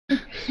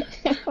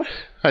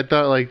I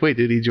thought, like, wait,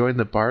 did he join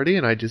the party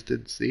and I just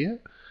didn't see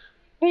it?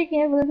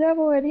 Speaking of the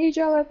devil, I need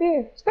y'all up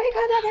here. Speak of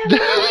the devil,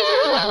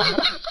 I need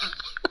y'all.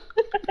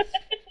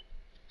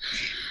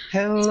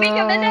 Hello. Speak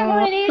of the devil,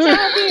 I need y'all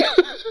up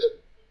here.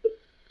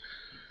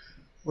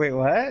 Wait,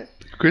 what?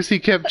 Chrissy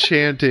kept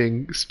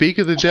chanting, "Speak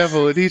of the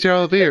devil and each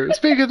all appear.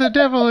 Speak of the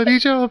devil and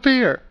each all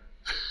appear."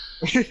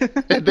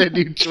 And then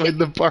you joined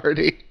the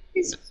party.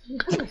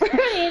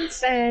 Bryan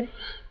said,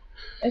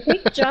 I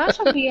think Josh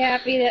will be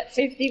happy that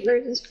 50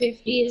 versus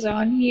 50 is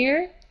on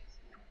here.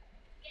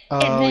 Oh,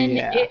 And then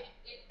yeah.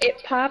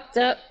 it popped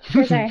up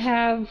because I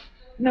have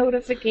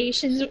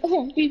notifications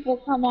when people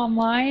come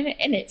online,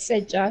 and it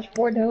said Josh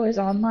Bordeaux is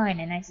online,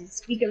 and I said,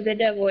 "Speak of the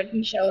devil and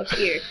he shall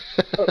appear."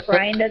 But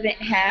Bryan doesn't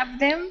have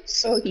them,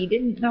 so he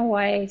didn't know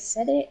why I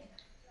said it.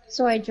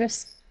 So I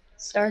just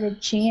started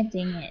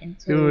chanting it It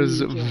until was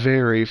he joined.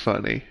 very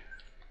funny.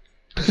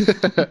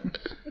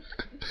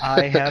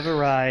 I have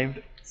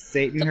arrived.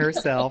 Satan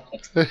herself.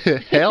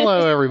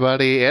 Hello,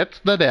 everybody. It's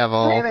the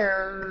devil. Hey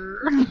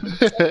there.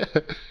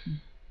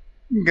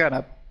 I'm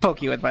gonna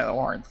poke you with my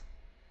horns.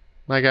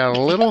 I got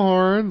little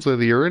horns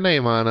with your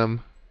name on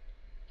them.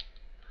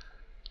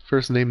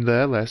 First name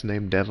the, last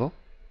name devil.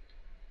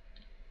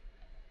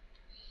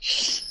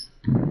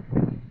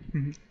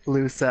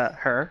 Lusa,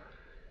 her.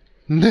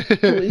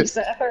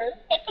 Lisa her.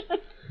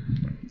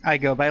 I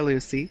go by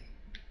Lucy.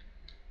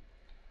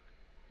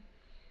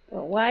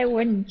 But why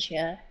wouldn't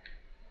you?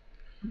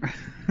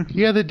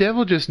 Yeah, the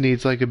devil just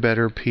needs like a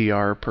better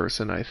PR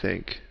person, I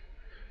think.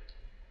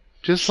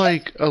 Just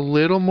like a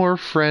little more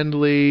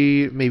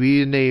friendly,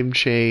 maybe a name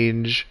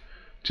change,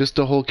 just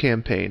a whole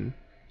campaign.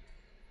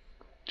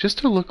 Just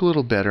to look a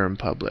little better in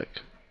public.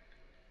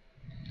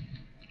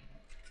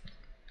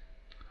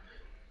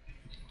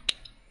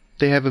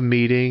 They have a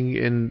meeting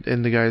and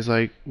the guy's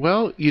like,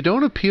 "Well, you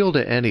don't appeal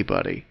to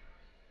anybody.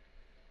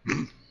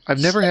 I've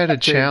never had a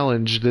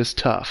challenge this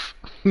tough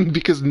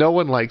because no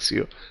one likes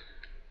you."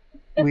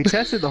 We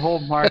tested the whole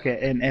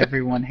market and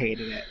everyone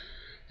hated it.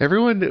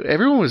 Everyone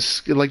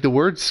was like, the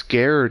word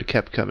 "scared"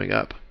 kept coming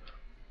up.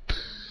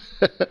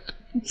 They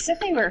said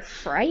they were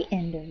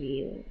frightened of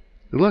you.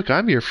 Look,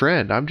 I'm your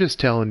friend. I'm just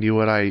telling you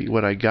what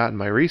I got in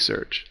my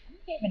research. I'm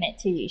giving it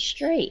to you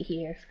straight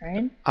here,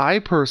 friend. I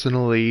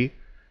personally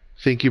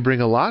think you bring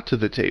a lot to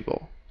the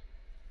table,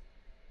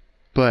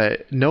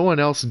 but no one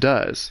else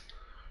does.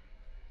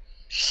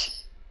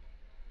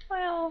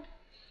 Well,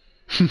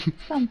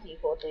 some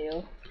people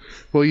do.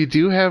 Well, you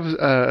do have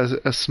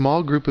a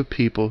small group of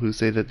people who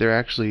say that they're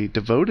actually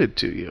devoted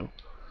to you,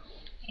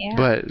 Yeah.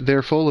 but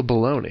they're full of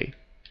baloney.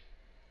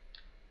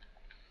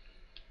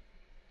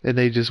 And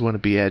they just want to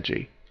be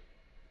edgy.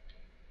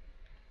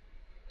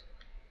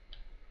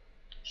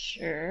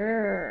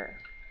 Sure.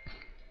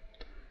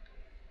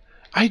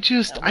 I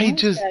just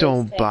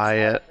don't buy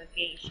it.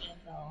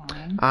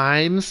 On.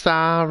 I'm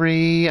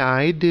sorry,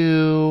 I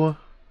do.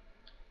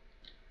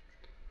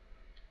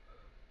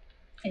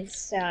 It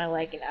sounded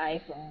like an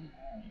iPhone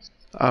noise.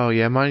 Oh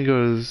yeah, mine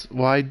goes.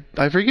 Well,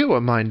 I forget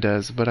what mine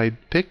does, but I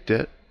picked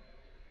it.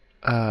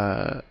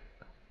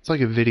 It's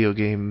like a video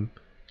game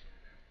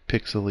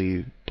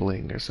pixely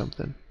bling or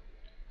something.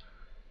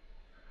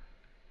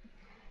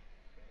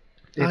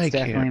 It's I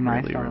definitely can't my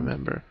really phone.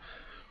 remember.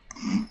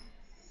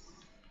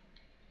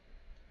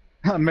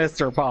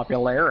 Mr.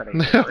 Popularity.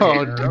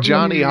 Oh,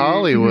 Johnny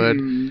Hollywood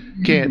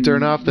can't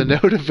turn off the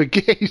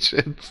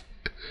notifications.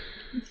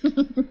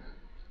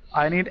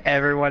 I need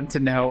everyone to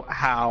know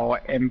how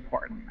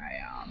important I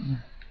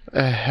am.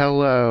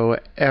 Hello,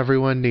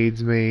 everyone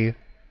needs me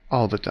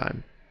all the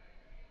time.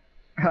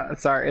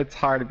 Sorry, it's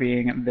hard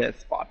being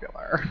this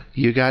popular.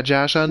 You got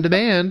Josh on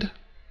demand.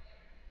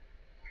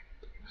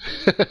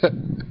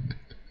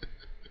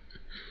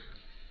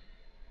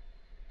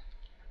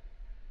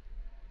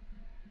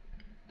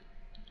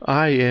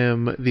 I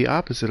am the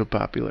opposite of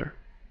popular.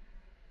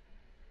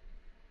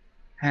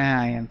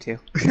 I am too.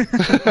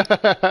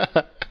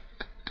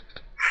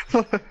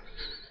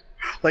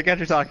 Like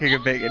after talking a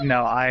bit,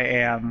 no, I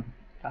am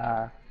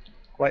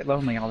quite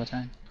lonely all the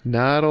time.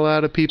 Not a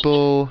lot of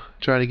people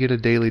trying to get a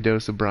daily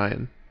dose of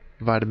Bryan,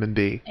 vitamin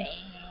B.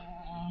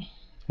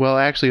 Well,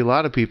 actually, a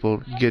lot of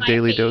people get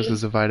daily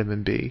doses of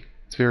vitamin B.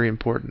 It's very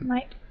important.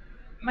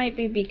 Might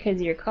be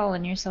because you're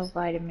calling yourself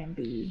Vitamin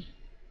B.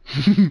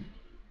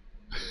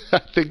 I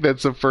think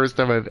that's the first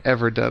time I've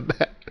ever done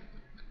that.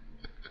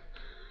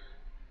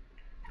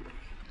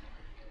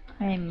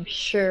 I'm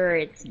sure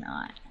it's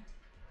not.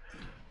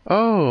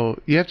 Oh,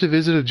 you have to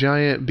visit a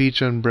giant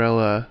beach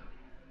umbrella.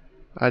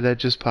 That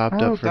just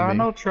popped up for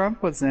Donald me.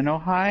 Trump was in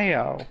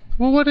Ohio.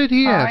 Well, what did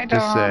he have Hi, to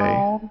say?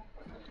 Donald.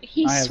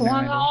 He I have no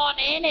swung idea. on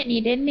in and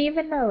you didn't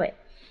even know it.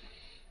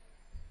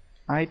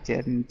 I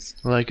didn't.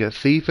 Like a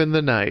thief in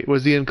the night.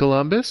 Was he in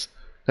Columbus?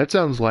 That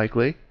sounds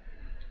likely.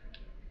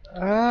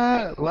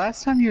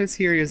 Last time he was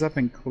here, he was up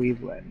in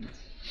Cleveland.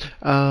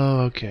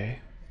 Oh, okay.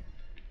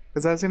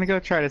 Because I was gonna go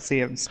try to see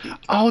him speak.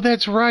 Oh,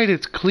 that's right.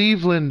 It's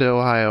Cleveland,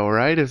 Ohio,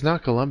 right? It's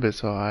not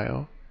Columbus,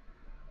 Ohio.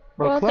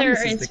 Well, Well, Columbus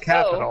there is is the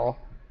capital.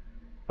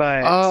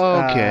 But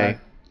Oh, okay.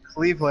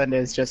 Cleveland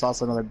is just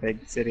also another big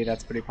city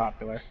that's pretty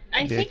popular.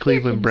 I Yeah, think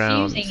Cleveland you're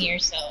confusing Browns.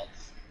 yourself.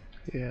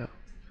 Yeah.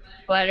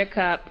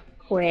 Buttercup,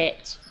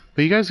 quit.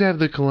 But you guys have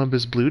the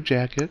Columbus Blue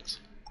Jackets.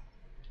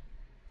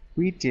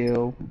 We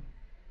do.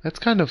 That's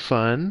kind of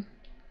fun.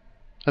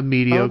 A Oh, they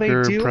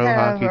mediocre do pro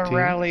have hockey a team.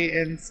 rally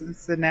in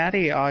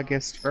Cincinnati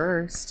August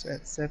 1st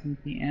at 7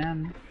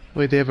 p.m.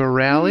 Wait, they have a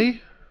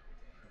rally?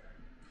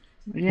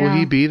 Yeah. Will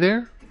he be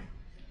there?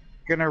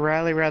 Gonna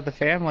rally around the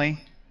family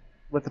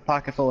with a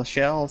pocket full of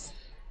shells.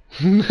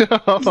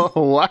 Oh,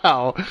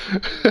 wow.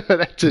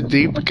 That's a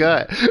deep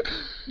cut.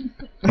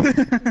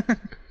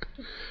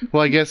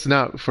 Well, I guess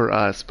not for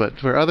us, but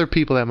for other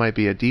people that might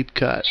be a deep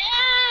cut.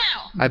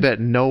 Ow! I bet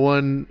no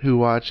one who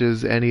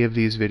watches any of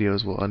these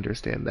videos will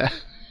understand that.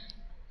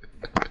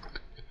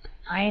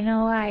 I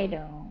know I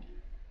don't.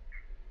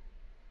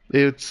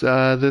 It's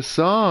the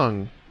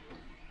song.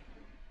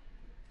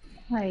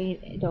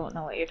 I don't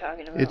know what you're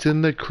talking about. It's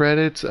in the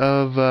credits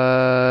of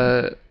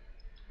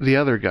the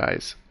other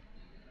guys.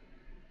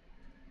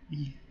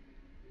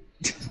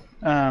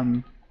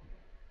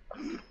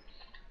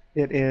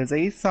 It is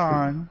a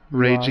song. You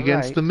Rage are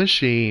Against right. the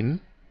Machine.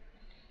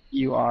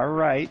 You are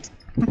right.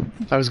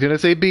 I was gonna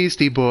say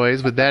Beastie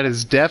Boys, but that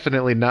is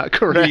definitely not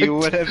correct. You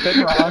would have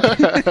been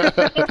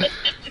wrong.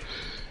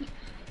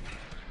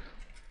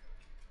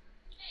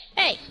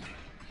 Hey!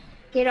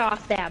 Get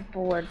off that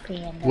board,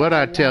 Panda. What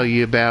I tell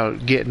you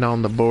about getting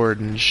on the board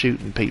and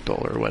shooting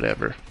people or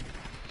whatever.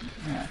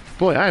 Yeah.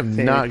 Boy, I'm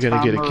Say not gonna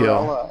Tom get a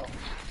kill. Morello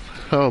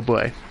Oh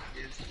boy.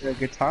 is the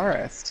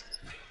guitarist,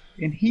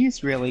 and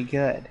he's really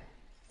good.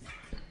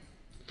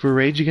 For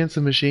Rage Against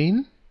the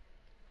Machine?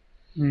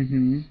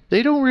 Mm-hmm.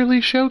 They don't really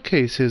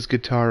showcase his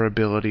guitar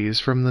abilities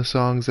from the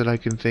songs that I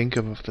can think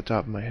of off the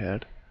top of my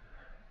head.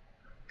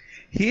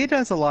 He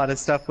does a lot of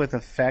stuff with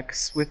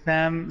effects with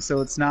them,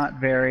 so it's not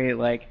very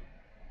like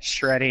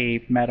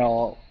shreddy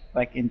metal,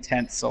 like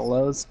intense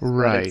solos.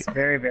 Right. But it's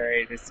very,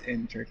 very just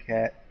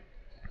intricate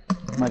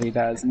what he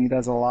does, and he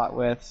does a lot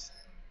with,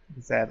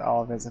 he said,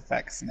 all of his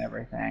effects and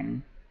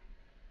everything.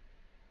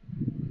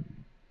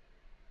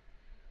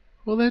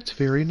 Well, that's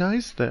very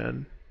nice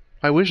then.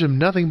 I wish him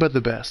nothing but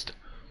the best.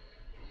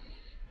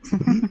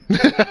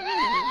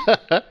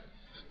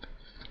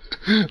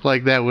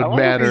 Like that would I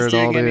wonder if matter he's at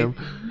all to doing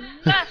him.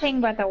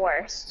 Nothing but the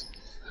worst.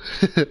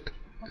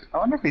 I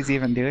wonder if he's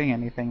even doing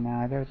anything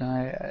now. I don't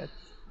know.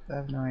 I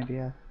have no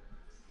idea.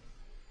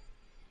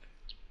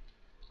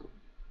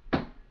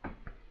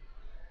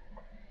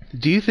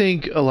 Do you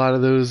think a lot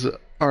of those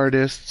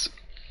artists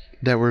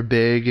that were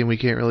big and we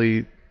can't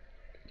really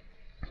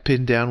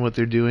pin down what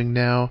they're doing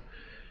now,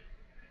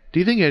 do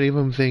you think any of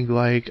them think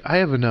like, I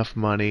have enough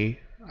money,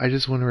 I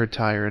just want to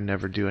retire and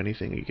never do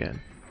anything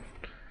again?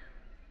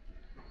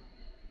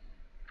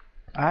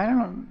 I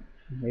don't.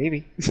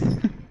 Maybe.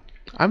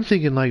 I'm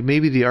thinking like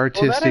maybe the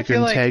artistic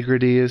feel like-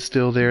 integrity is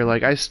still there.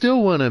 Like I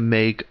still want to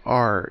make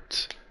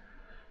art,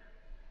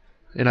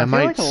 and I feel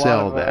might like a lot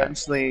sell of them that.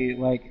 actually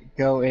like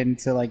go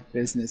into like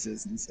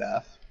businesses and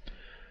stuff.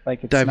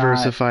 Like it's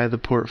Diversify the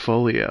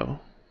portfolio.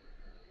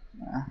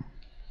 Not,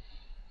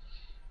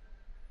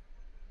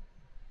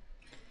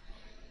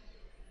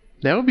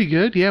 That would be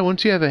good. Yeah,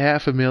 once you have a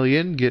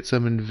 $500,000, get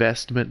some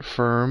investment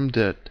firm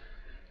to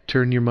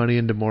turn your money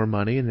into more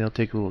money, and they'll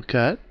take a little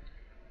cut.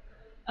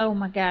 Oh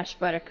my gosh,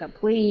 Buttercup,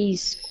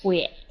 please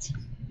quit.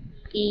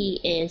 He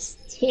is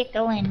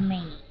tickling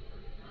me.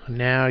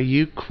 Now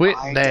you quit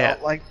I that.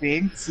 don't like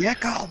being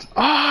tickled.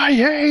 I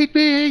hate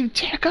being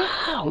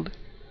tickled.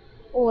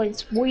 Oh,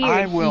 it's weird.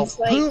 I will He's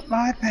like poop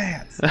my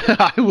pants.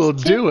 I will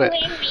do it.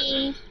 tickling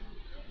me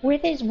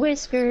with his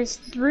whiskers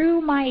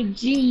through my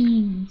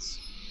jeans.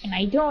 And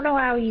I don't know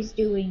how he's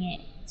doing it.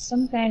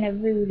 Some kind of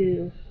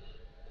voodoo.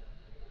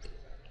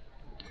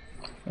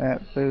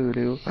 That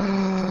voodoo.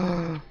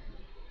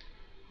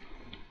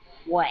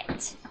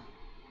 What?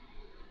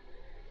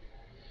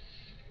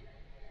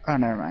 Oh,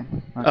 never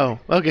mind. Okay. Oh,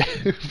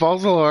 okay.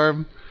 False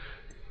alarm.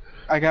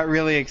 I got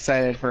really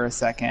excited for a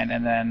second,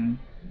 and then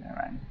never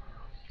mind.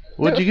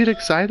 What'd you get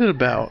excited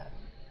about?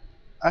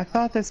 I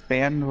thought this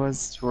band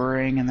was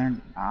touring, and they're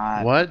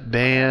not. What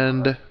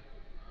band?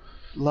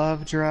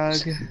 Love Drug.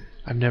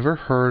 I've never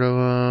heard of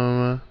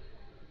them.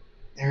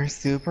 They're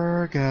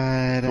super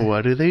good.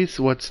 What do they?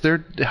 What's their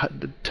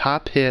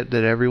top hit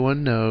that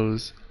everyone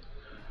knows?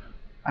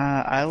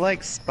 I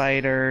like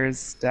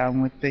Spiders.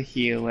 Down with the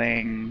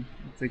Healing.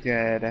 It's a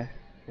good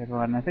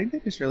one. I think they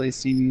just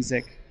released new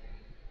music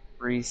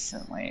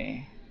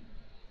recently.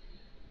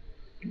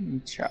 Let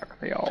me check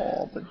the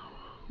old.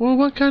 Well,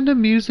 what kind of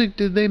music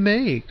did they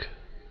make?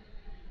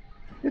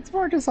 It's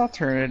more just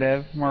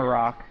alternative, more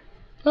rock.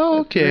 Oh,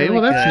 It's okay. really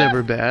Well, that's good.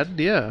 never bad.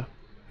 Yeah.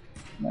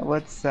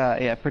 What's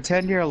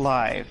Pretend You're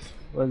Alive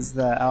was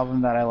the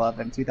album that I love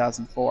in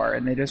 2004,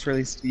 and they just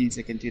released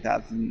music in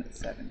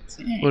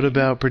 2017. What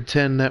about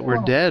Pretend That We're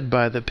Oh. Dead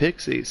by the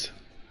Pixies?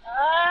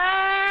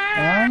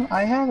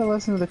 I haven't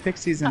listened to the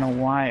Pixies in a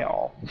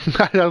while.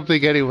 I don't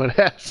think anyone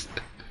has.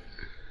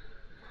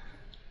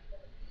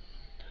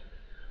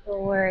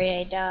 Don't worry,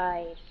 I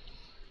died.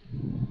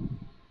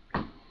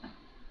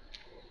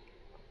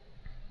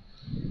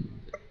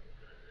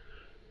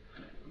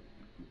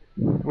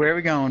 Where are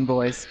we going,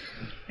 boys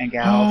and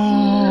gals?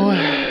 Oh,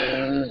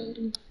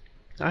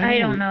 I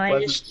don't know. I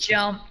wasn't- just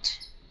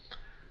jumped.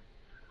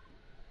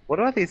 What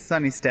about these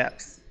sunny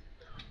steps?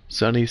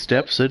 Sunny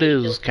steps it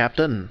is,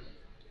 Captain.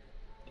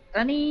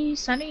 Sunny,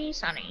 sunny,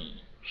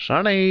 sunny.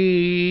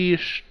 Sunny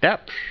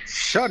steps.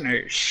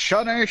 Shunny,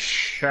 shunny,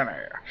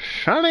 shunny.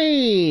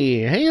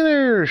 Sonny! Hey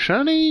there,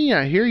 Sonny!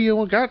 I hear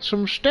you got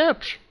some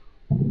steps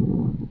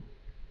on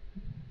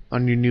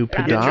your new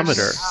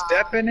pedometer.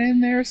 Stepping in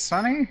there,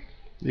 Sonny?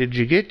 Did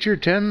you get your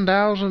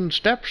 10,000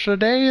 steps a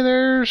day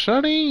there,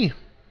 Sonny?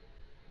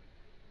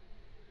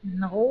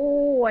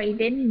 No, I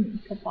didn't,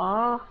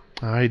 Papa.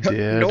 I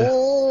did.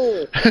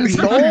 No!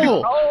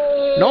 No!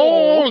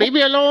 No! Leave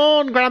me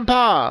alone,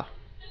 Grandpa!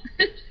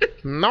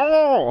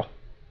 No!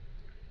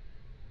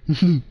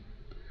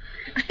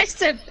 I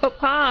said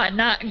Papa,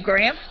 not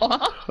Grandpa.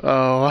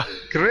 Oh.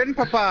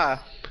 Grandpapa!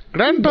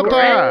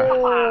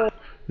 Grandpapa!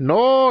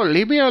 No,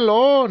 leave me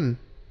alone!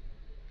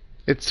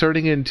 It's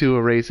turning into a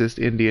racist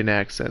Indian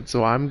accent,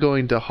 so I'm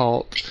going to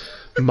halt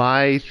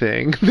my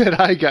thing that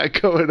I got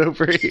going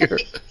over here.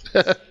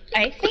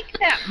 I think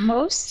that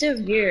most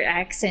of your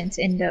accents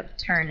end up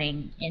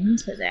turning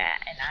into that,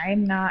 and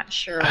I'm not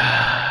sure.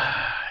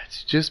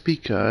 It's just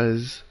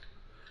because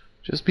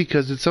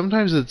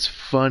sometimes it's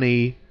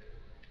funny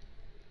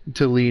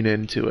to lean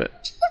into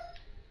it.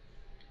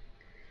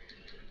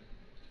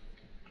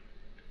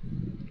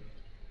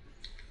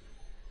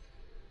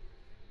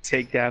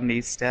 Take down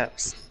these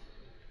steps.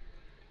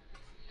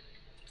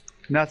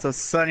 Not so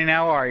sunny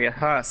now, are you,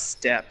 huh,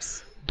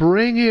 steps?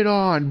 Bring it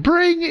on!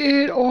 Bring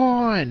it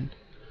on!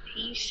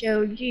 He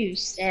showed you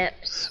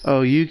steps.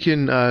 Oh, you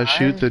can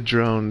shoot the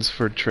drones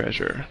for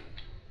treasure.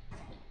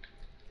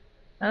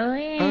 Oh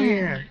yeah. Oh,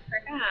 yeah. I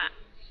forgot.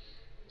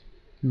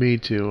 Me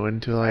too,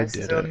 until I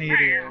did still it. need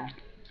a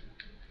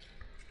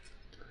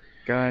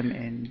gun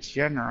in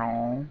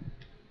general.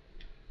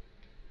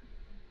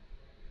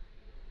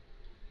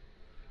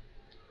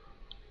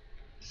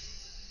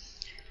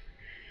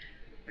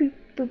 Boop,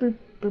 boop, boop,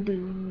 boop,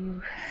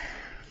 boop.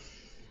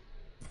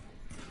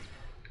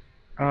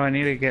 Oh, I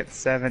need to get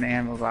 7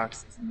 ammo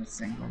boxes in a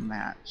single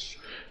match.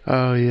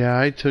 Oh yeah,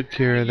 I took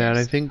care of that.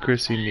 I think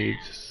Chrissie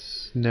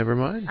needs... Never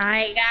mind.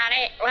 I got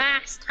it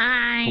last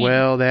time.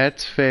 Well,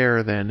 that's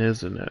fair then,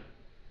 isn't it?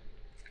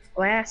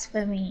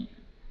 Blasphemy.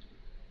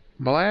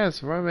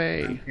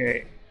 Blasphemy.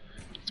 Okay.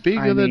 Speak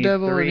I of the need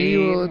devil and he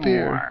 3 will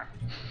appear. more.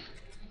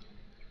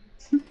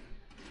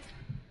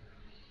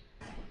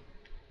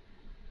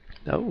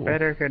 Oh.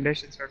 Better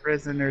conditions for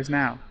prisoners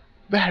now.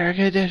 Better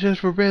conditions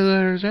for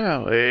prisoners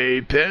now. Hey,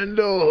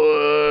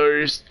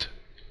 Pendlehurst.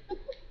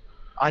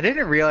 I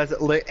didn't realize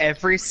that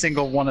every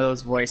single one of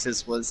those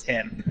voices was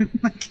him.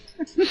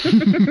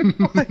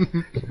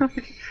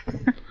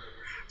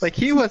 like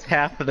he was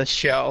half of the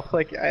show.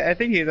 Like I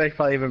think he's like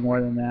probably even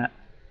more than that.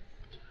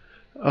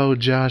 Oh,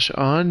 Josh,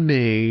 on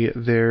me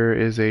there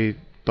is a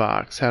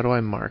box. How do I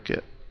mark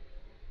it?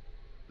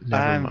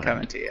 Never I'm mind.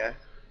 coming to you.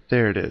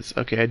 There it is.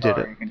 Okay, I did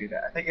Oh, it. you can do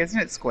that. I think isn't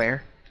it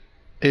square?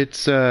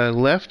 It's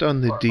left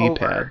on the Or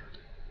D-pad. over.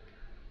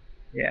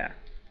 Yeah.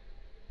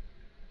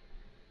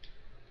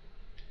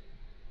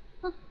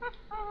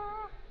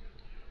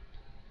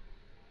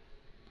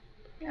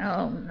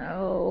 Oh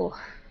no.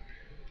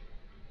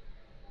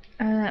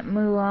 That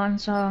Mulan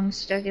song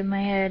stuck in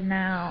my head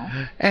now.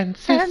 And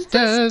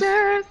sisters.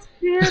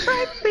 here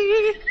by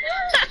me.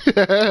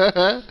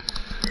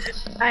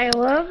 I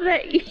love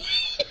that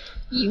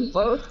you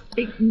both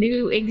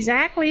knew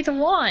exactly the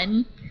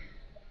one.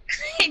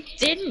 It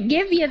didn't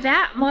give you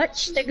that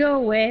much to go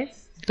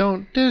with.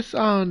 Don't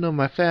dishonor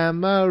my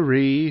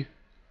family.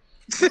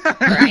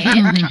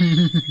 Bryan.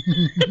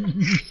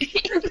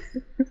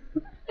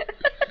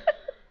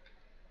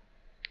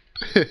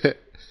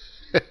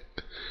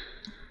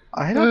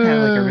 I don't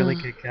have like a really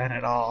good gun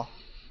at all.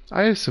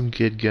 I have some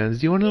good guns.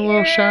 Do you want a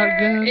little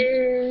shotgun?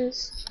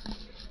 There's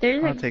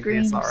I'll a take the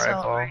green assault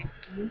assault rifle.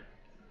 rifle.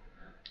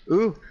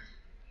 Ooh.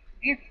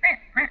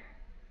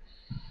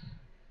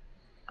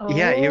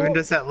 Yeah, even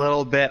just that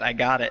little bit, I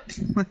got it.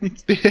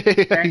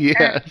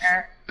 Yes.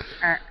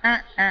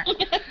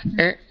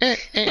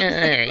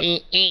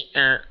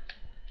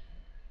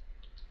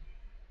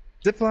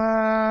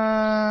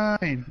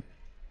 Zipline!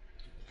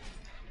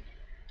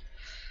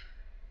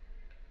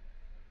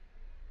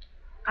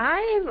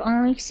 I've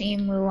only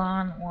seen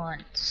Mulan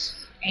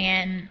once,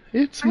 and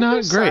It's I not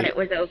just great. thought it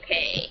was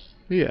okay.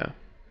 Yeah.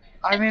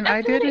 I mean, I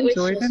I thought did it was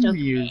enjoy just the okay.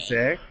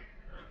 music.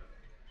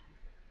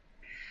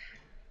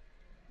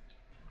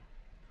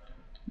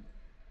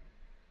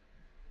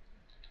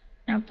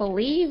 I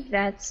believe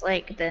that's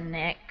like the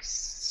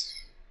next.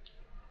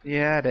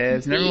 Yeah, it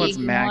is. And everyone's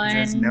Big mad 'cause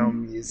there's no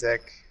one.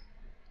 music.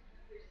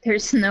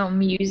 There's no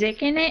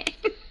music in it.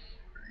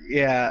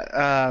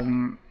 Yeah,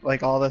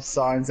 like all the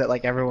songs that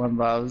like everyone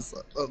loves.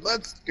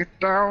 Let's get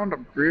down to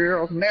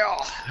real now.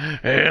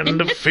 And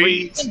the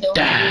feet.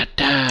 Da,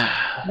 da.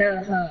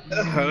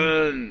 The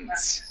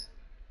Huns.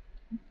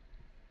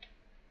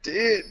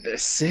 Did the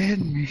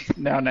sin?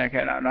 No,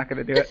 okay, no, I'm not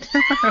gonna do it.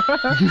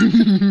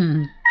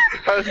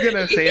 I was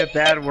gonna say a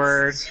bad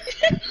word.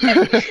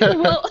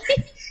 Well,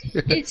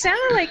 it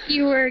sounded like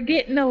you were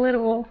getting a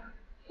little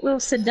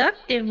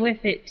seductive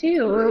with it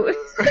too.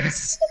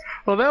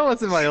 Well, that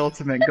wasn't my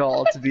ultimate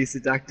goal to be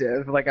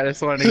seductive. Like, I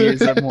just wanted to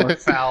use a more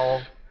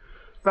foul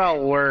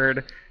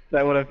word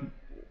that would have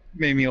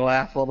made me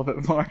laugh a little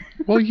bit more.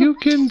 Well, you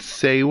can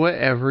say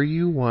whatever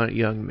you want,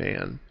 young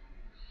man.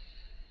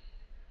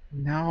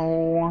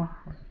 No,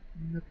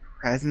 in the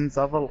presence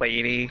of a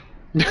lady.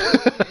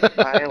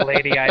 By a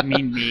lady, I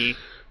mean me.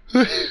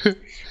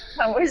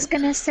 I was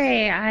gonna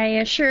say, I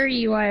assure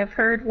you, I have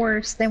heard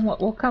worse than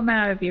what will come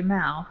out of your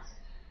mouth.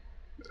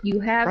 You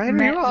have Bryan,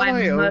 met are you on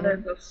my my mother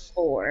own?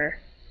 before.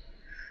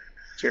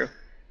 True.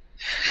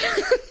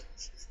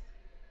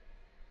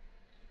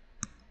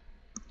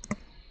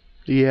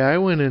 Yeah, I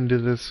went into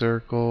the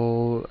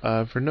circle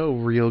for no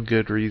real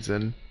good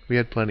reason. We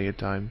had plenty of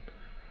time.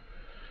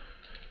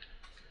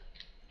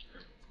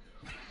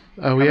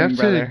 We have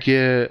to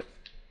get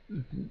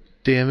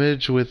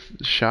damage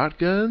with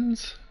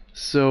shotguns,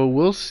 so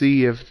we'll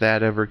see if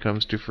that ever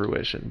comes to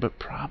fruition, but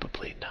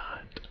probably not.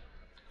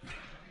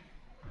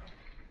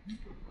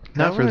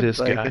 Not for this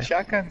guy. The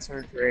shotguns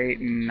are great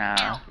in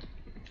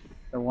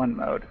the one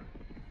mode.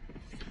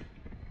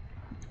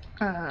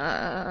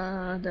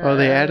 Oh,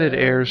 they added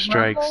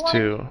airstrikes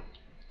too.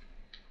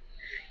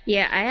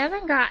 Yeah, I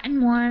haven't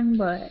gotten one,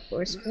 but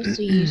we're supposed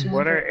to use one.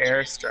 What are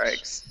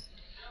airstrikes?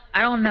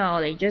 I don't know.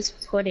 They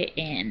just put it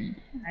in.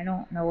 I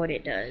don't know what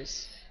it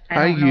does.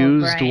 I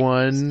used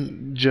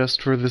one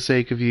just for the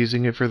sake of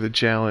using it for the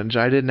challenge.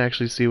 I didn't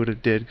actually see what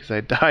it did because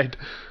I died.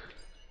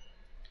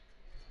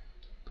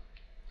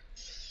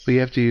 But you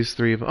have to use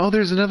 3 of them. Oh,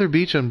 there's another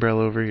beach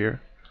umbrella over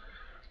here.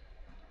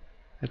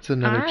 That's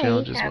another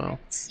challenge as well. I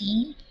haven't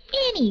seen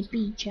any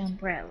beach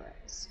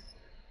umbrellas.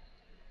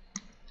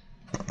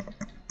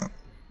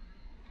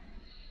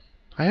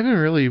 I haven't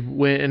really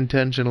went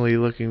intentionally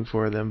looking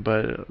for them,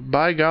 but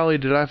by golly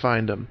did I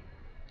find them.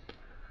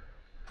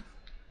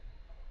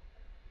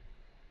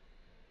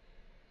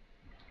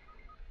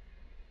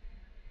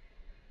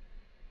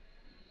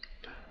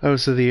 Oh,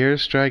 so the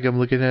airstrike, I'm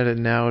looking at it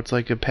now, it's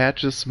like a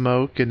patch of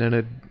smoke and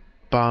then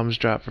bombs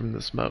drop from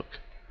the smoke.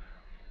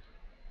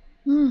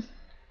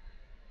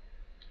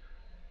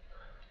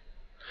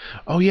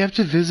 Oh, you have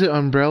to visit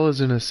umbrellas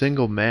in a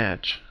single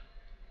match.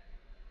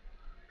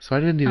 So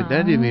that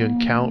didn't even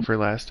count for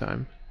last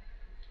time.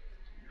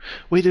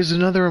 Wait, there's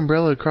another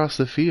umbrella across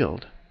the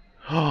field.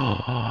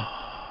 Oh.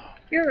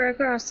 You're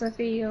across the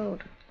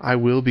field. I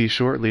will be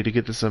shortly to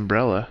get this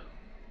umbrella.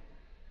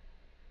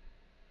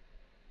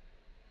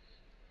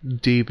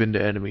 Deep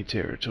into enemy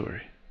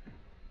territory.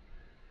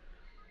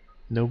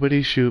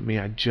 Nobody shoot me,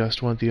 I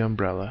just want the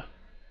umbrella.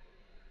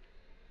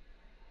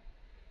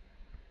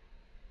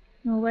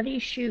 Nobody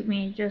shoot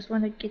me, I just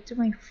want to get to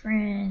my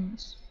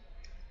friends.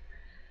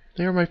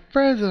 They're my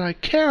friends and I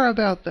care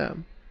about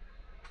them.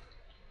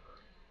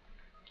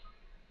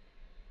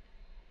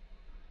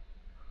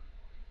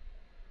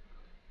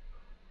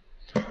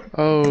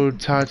 Oh,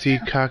 Tati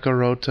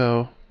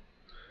Kakaroto.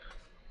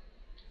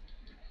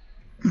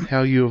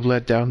 How you have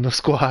let down the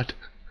squad.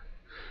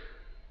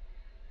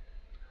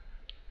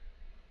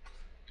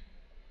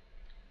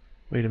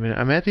 Wait a minute,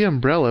 I'm at the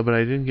umbrella, but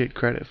I didn't get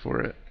credit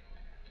for it.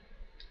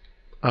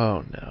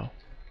 Oh no.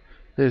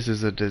 This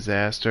is a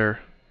disaster.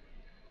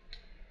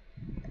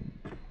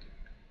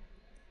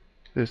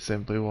 This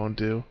simply won't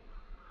do.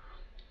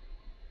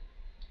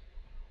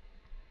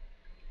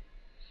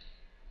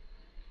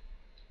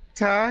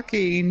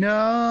 Taki,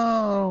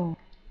 no!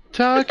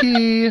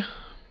 Taki!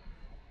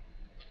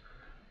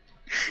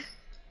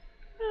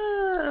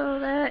 Oh,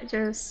 that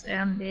just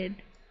sounded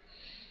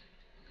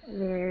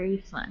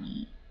very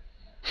funny.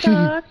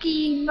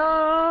 Taki,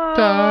 no!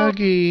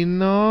 Taki,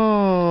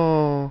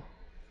 no!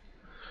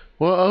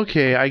 Well,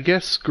 okay, I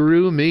guess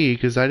screw me,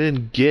 because I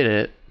didn't get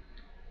it.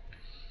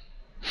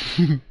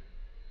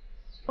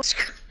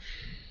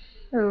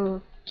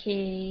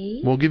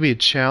 Okay. Won't give me a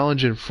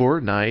challenge in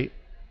Fortnite.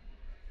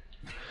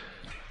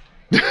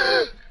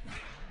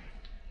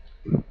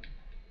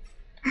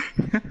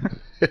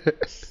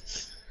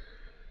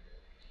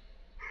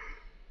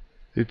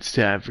 It's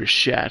time for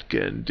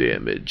shotgun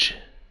damage.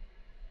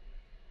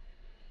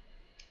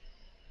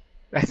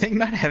 I think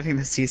not having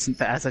the season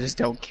pass, I just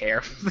don't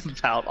care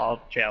about all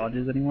the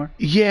challenges anymore.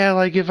 Yeah,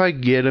 like if I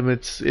get them,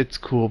 it's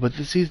cool. But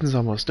the season's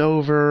almost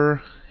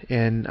over,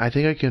 and I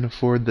think I can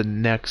afford the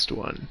next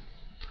one.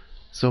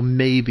 So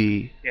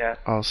maybe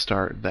I'll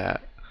start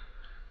that.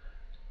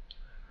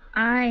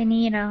 I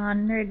need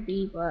 100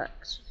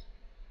 V-Bucks.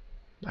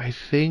 I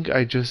think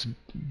I just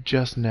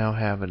now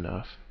have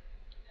enough.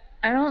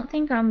 I don't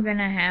think I'm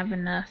gonna have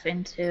enough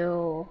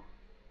until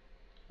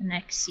the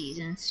next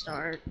season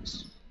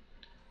starts.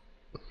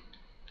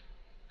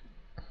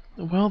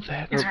 Well,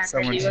 that's I have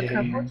to do a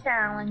couple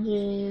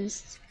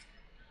challenges.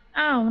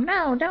 Oh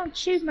no, don't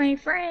shoot my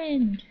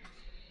friend.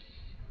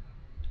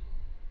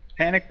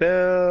 Panic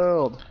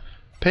build!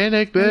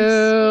 Panic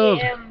build!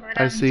 I see him, but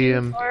I see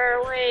him.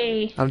 Far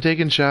away. I'm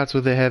taking shots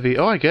with the heavy.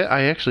 Oh,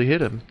 I actually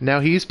hit him. Now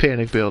he's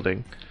panic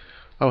building.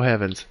 Oh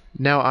heavens.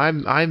 Now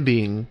I'm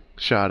being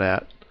shot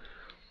at.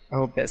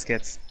 Oh,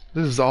 biscuits.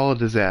 This is all a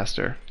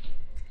disaster.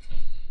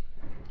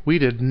 We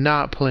did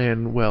not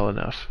plan well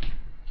enough.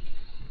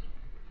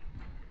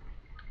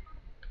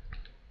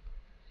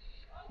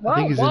 Whoa, I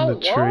think he's in the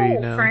tree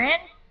now.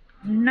 friend.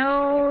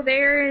 No,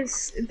 they're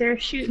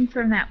shooting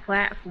from that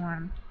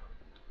platform.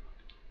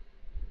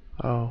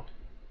 Oh.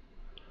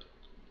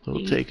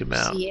 We'll take him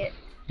out. See it?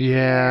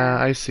 Yeah,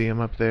 I see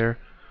him up there.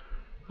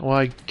 Well,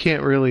 I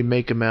can't really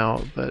make him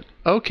out, but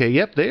okay,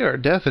 yep, they are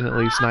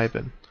definitely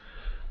sniping.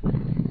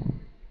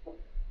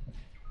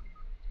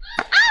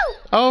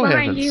 Oh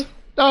Behind heavens. you.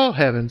 Oh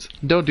heavens.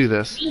 Don't do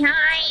this.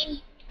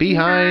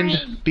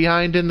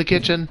 Behind in the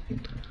kitchen.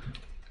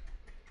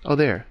 Oh,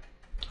 there.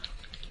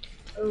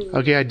 Ooh.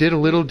 Okay, I did a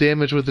little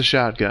damage with the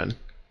shotgun.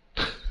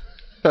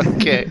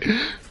 Okay.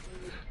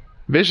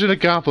 Mission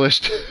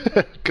accomplished.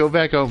 Go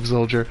back home,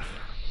 soldier.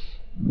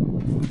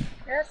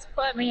 Just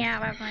put me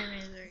out of my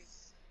misery.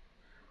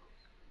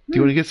 Do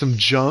you want to get some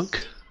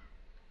junk?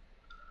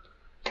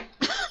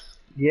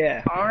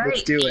 Yeah, Alright,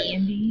 let's do it.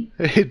 Andy.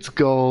 It's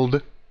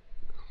gold.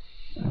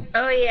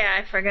 Oh yeah,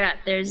 I forgot.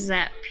 There's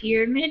that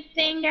pyramid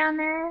thing down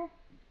there.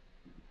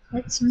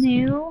 That's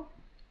new.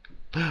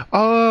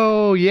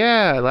 Oh,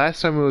 yeah.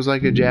 Last time it was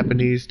like a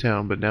Japanese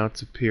town, but now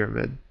it's a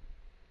pyramid.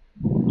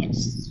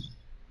 Yes.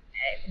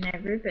 I've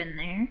never been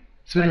there.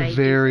 It's been But a I do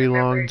very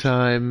long remember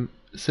time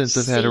since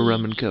I've had a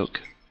rum and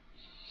coke.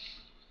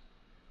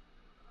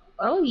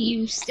 Well,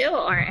 you still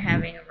aren't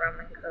having a rum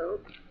and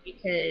coke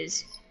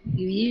because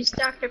you used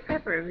Dr.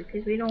 Pepper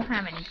because we don't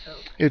have any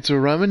coke. It's a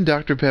rum and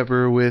Dr.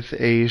 Pepper with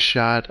a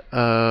shot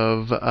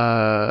of,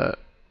 oh,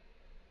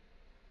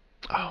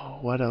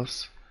 what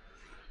else?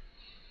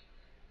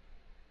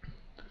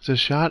 It's a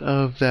shot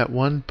of that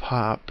one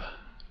pop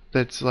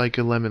that's like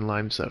a lemon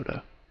lime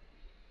soda.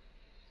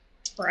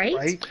 Sprite?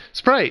 Right?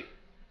 Sprite!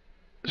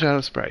 Shot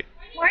of Sprite.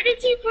 Why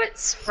did you put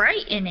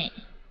Sprite in it?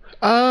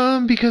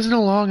 Because in a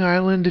Long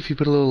Island, if you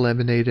put a little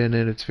lemonade in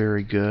it, it's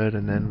very good,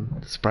 and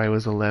then Sprite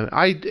was a lemon.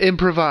 I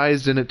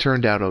improvised and it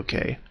turned out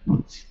okay.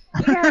 We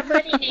got a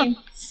buddy named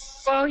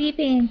Foggy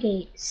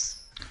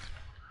Pancakes.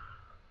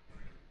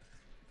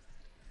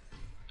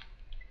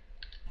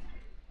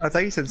 I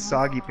thought you said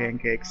soggy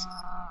pancakes.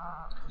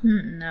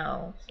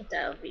 No,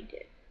 that would be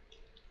good.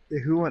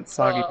 Who wants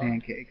soggy Oh.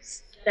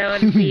 pancakes?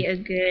 That would be a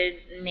good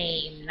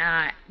name,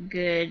 not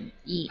good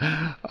eat.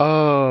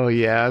 Oh,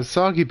 yeah,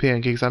 soggy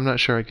pancakes. I'm not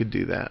sure I could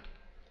do that.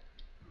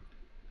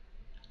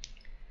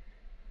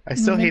 I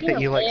still hate Maybe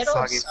that you a like little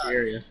soggy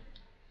soggy.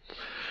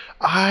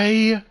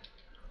 cereal.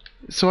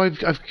 So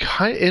I've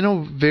kind in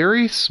a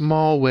very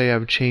small way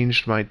I've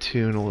changed my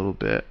tune a little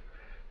bit,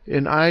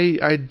 and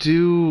I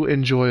do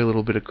enjoy a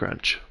little bit of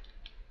crunch.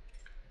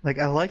 Like,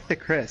 I like the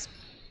crisp.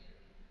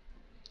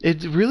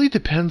 It really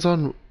depends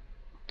on,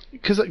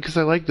 because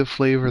I like the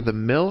flavor of the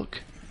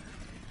milk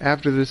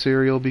after the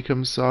cereal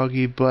becomes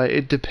soggy, but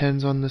it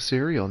depends on the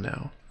cereal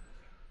now.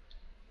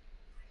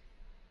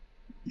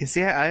 You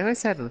see, I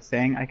always had the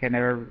thing, like,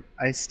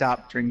 I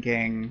stopped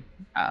drinking,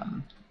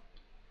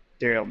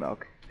 cereal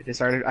milk. It just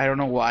started, I don't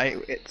know why,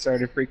 it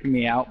started freaking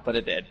me out, but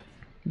it did.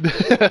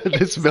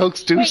 This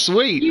milk's too Wait,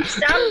 sweet. You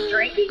stopped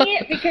drinking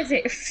it because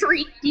it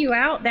freaked you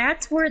out?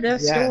 That's where the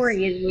Yes.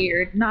 story is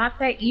weird. Not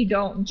that you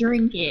don't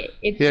drink it.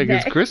 It's Yeah,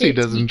 'cause that Chrissie it's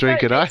doesn't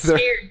drink it because either.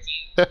 scared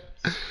you.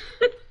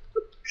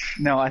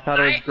 No, I thought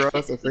it was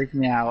gross, it freaked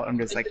me out. I'm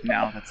just like,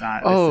 no, this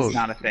Oh, is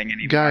not a thing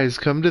anymore. Guys,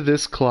 come to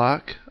this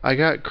clock. I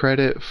got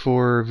credit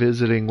for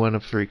visiting one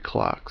of 3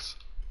 clocks.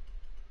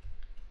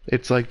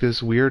 It's like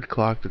this weird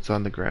clock that's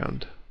on the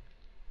ground.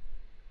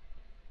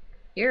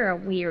 You're a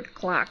weird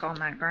clock on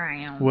the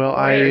ground. Well,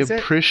 I Where is it?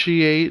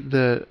 appreciate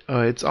the.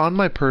 It's on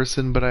my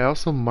person, but I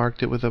also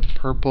marked it with a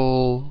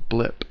purple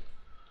blip.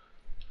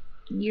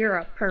 You're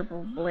a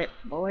purple blip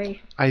boy.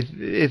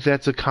 If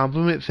that's a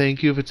compliment,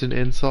 thank you. If it's an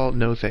insult,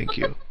 no, thank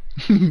you.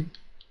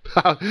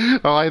 I'll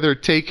either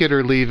take it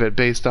or leave it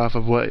based off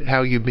of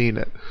how you mean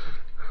it.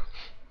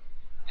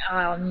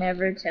 I'll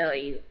never tell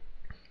you.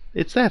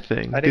 It's that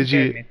thing. I didn't Did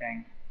get you?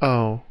 anything.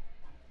 Oh.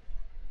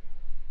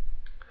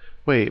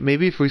 Wait,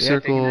 maybe if we Yeah, I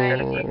think circle. I I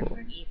had a don't photo.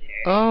 remember either.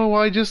 Oh,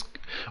 well, I just.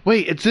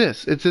 Wait, it's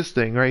this. It's this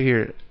thing right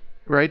here.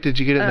 Right? Did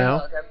you get it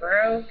now? Oh, the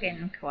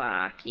broken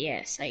clock.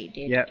 Yes, I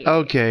did. Yep. Get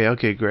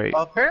Okay, great.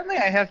 Well, apparently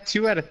I have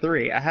 2 out of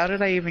 3. How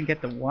did I even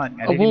get the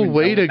 1? I Oh, didn't well, even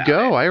way know to about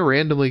go. it. I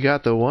randomly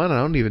got the one. I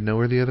don't even know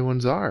where the other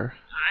ones are.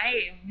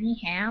 I only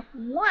have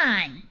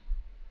one.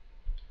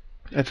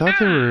 I thought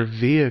there were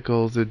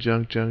vehicles at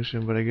Junk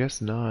Junction, but I guess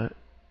not.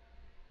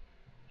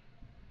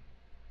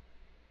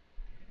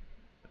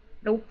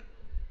 Nope.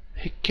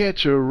 Hey,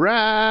 catch a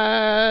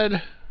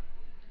ride!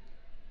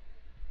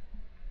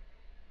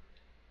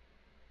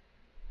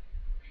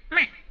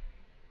 Meh.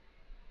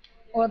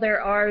 Well, there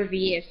are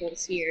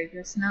vehicles here,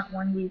 just not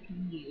one you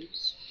can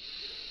use.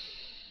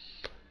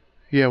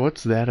 Yeah,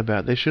 what's that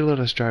about? They should let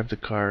us drive the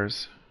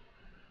cars.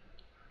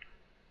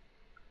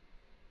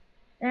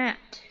 That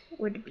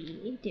would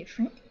be a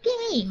different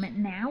game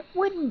now,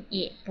 wouldn't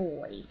it,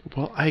 boy?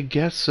 Well, I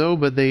guess so,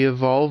 but they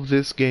evolve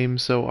this game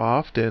so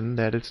often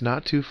that it's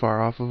not too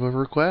far off of a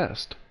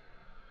request.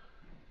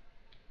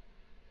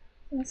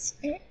 Yes,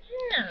 it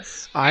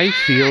is. I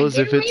feel as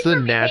Get if away it's the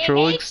from me,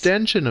 natural pancakes.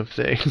 extension of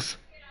things.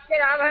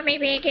 Get off of me,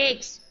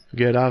 pancakes!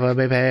 Get off of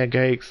me,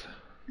 pancakes.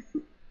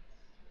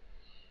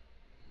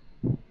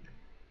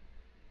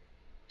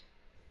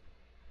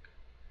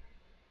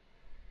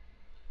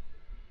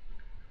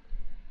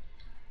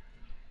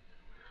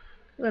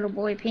 Little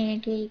boy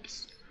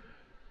pancakes.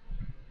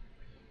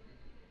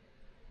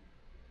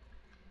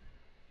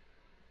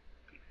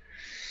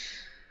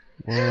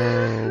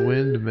 Whoa,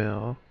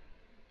 windmill.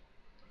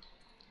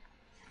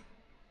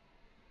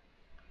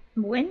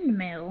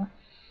 Windmill.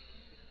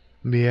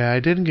 Yeah, I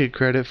didn't get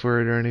credit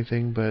for it or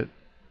anything, but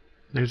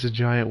there's a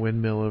giant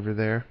windmill over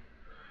there.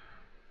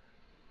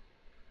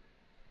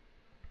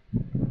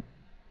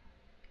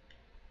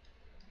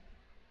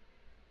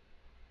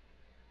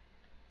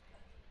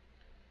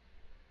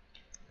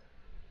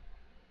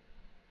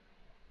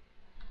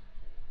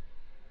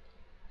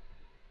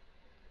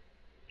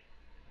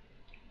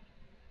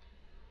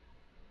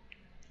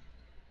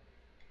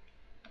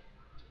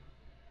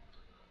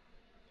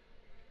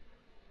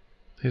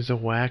 There's a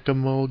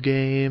whack-a-mole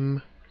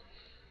game.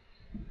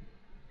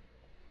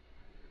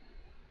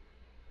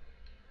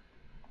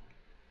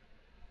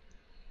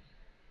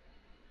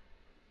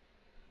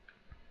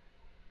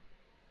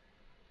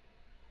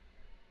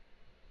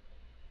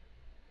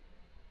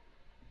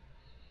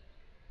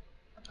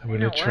 I'm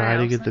gonna try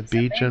to get the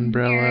beach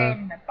umbrella.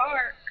 In the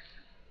park.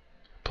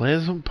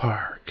 Pleasant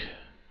Park.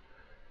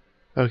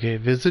 Okay,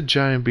 visit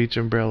giant beach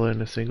umbrella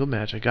in a single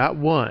match. I got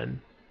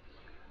one.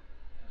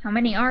 How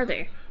many are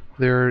there?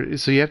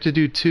 So you have to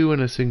do 2 in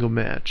a single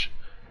match.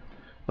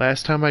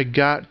 Last time I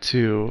got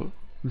 2,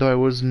 though I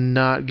was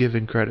not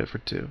given credit for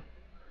 2.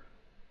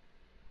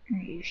 Are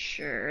you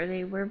sure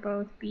they were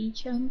both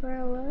beach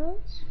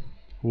umbrellas?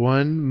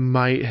 One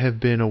might have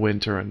been a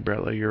winter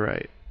umbrella, you're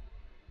right.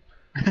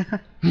 Well,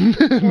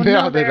 now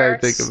no, that there I are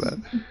think about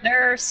it.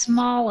 There are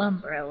small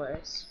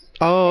umbrellas.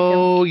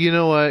 Oh, you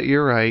know what?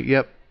 You're right.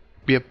 Yep,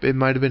 it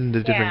might have been a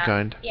different Yeah,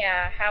 kind.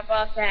 Yeah, how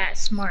about that,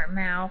 smart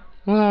mouth?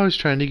 Well, I was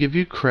trying to give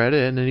you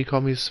credit, and then you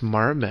called me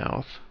smart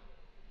mouth.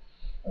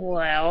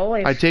 Well,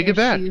 if I take it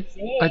the back.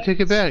 shoe I take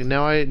it fits. back.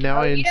 Now I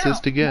No, you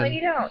insist don't. again. No,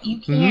 you don't. You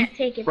can't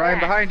take it Bryan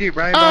back. behind you,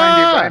 Bryan behind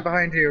you, Ah! Bryan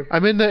behind you.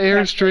 I'm in the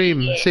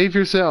airstream. it. Save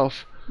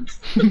yourself.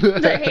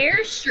 The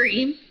hair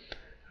stream.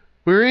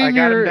 We're I in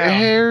got him your down.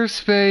 hair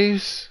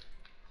space.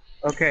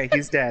 Okay,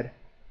 he's dead.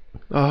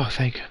 Oh,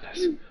 thank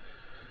goodness.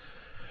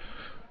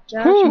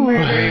 Josh Whew. Where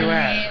murdering you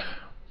at?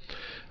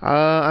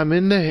 I'm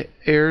in the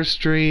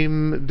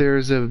airstream.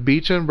 There's a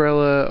beach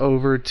umbrella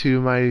over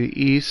to my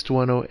east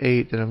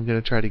 108 that I'm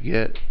gonna try to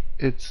get.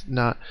 It's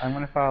not. I'm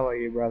gonna follow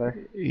you, brother.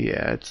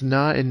 Yeah, it's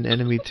not in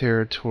enemy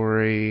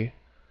territory.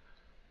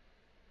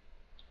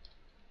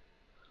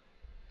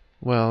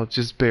 Well, it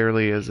just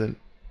barely isn't.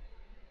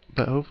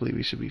 But hopefully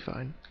we should be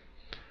fine.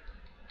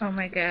 Oh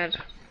my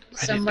god. I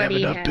Somebody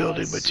didn't have enough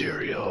building has-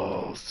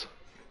 materials.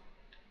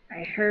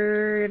 I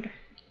heard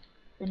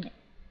an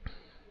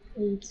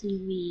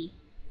ATV.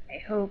 I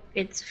hope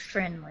it's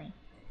friendly.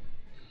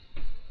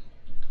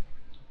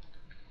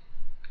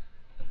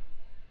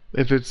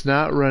 If it's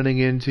not running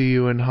into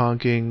you and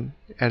honking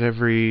at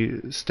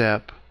every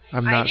step,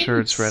 I'm not sure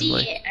it's I didn't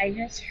friendly. see it, I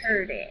just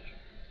heard it.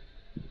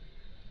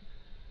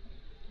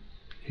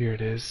 Here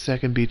it is,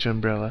 second beach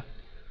umbrella.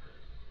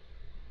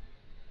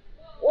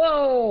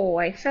 Whoa,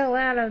 I fell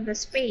out of the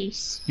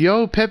space.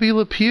 Yo, Pepe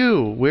Le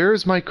Pew,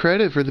 where's my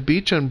credit for the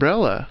beach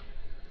umbrella?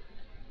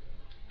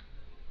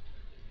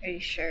 Are you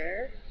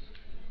sure?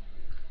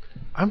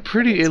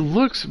 It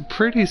looks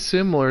pretty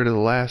similar to the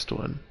last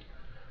one.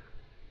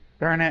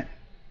 Darn it.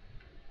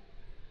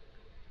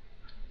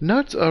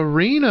 Nuts a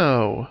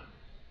Reno.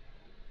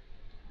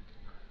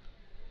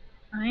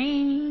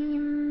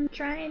 I'm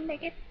trying to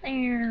get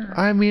there.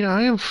 I mean,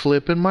 I am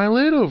flipping my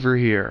lid over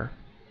here.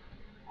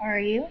 Are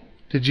you?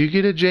 Did you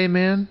get it,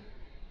 J-Man?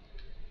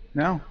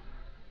 No.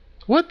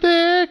 What the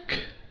heck?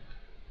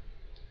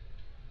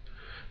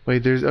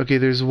 Wait,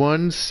 there's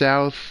one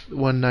south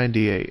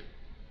 198.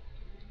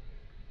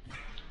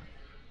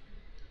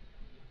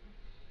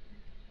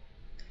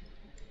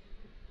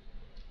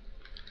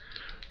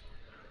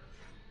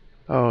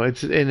 Oh,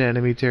 it's in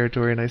enemy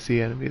territory and I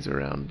see enemies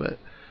around, but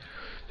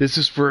this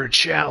is for a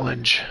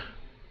challenge.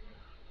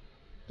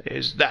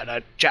 Is that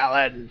a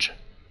challenge?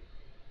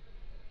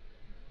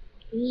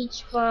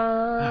 Beach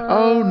ball.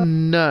 Oh,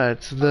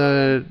 nuts.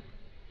 The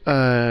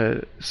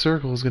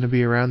circle is going to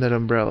be around that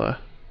umbrella.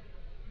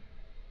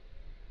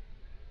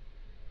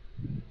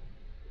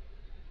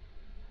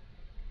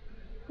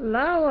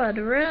 Lord,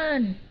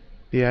 run.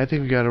 Yeah, I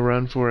think we got to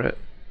run for it.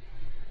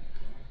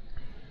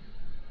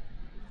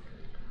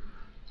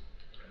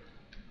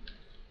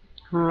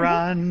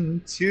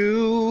 Run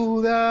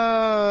to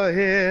the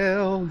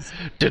hills.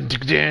 Dun, dun,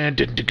 dun,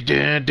 dun, dun,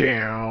 dun,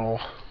 dun. I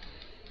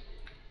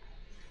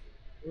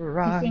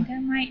Run. think I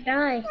might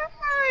die.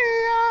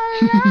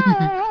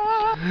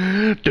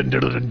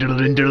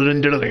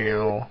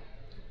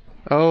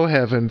 Oh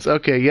heavens.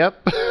 Okay,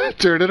 yep.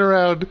 Turn it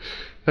around.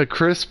 A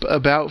crisp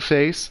about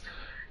face.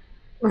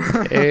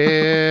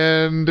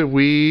 And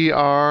we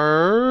are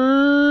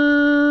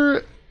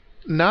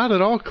not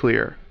at all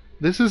clear.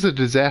 This is a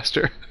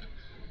disaster.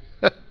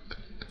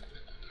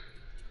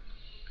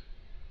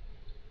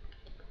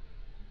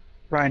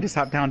 Bryan, just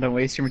hop down. Don't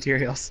waste your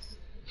materials.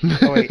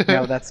 Oh wait,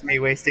 no, that's me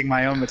wasting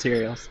my own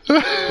materials.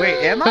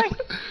 Wait, am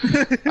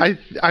I?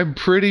 I'm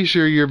pretty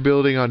sure you're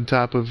building on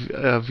top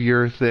of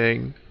your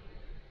thing.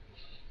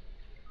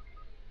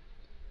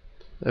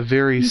 A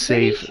very I'm pretty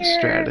safe sure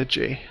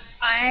strategy.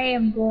 I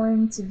am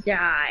going to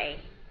die.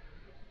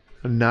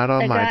 Not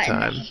on I my got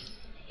time.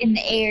 in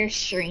the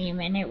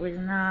airstream, and it was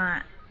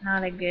not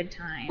a good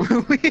time.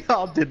 We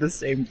all did the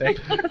same thing.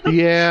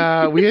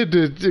 Yeah, we had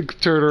to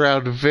turn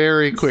around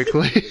very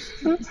quickly.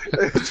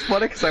 It's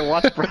funny because I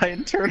watched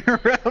Bryan turn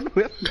around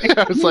with me.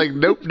 I was like,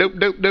 nope, nope,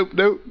 nope, nope,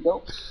 nope.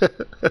 Nope.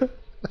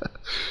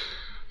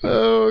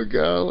 Oh,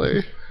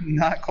 golly.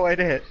 Not quite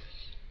it.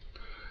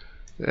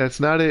 That's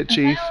not it,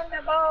 Chief. Around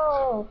the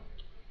ball.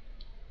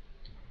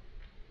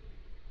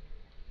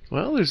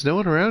 Well, there's no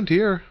one around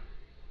here.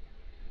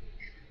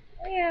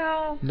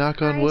 Well,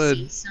 Knock on I wood.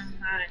 see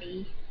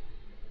somebody.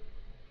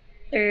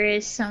 There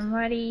is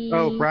somebody.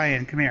 Oh,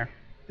 Bryan, come here.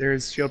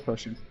 There's shield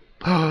potion.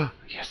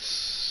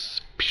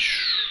 Yes.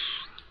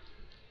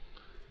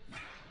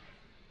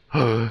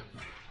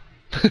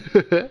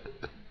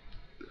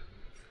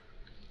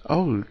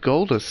 Oh,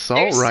 gold assault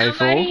There's rifle.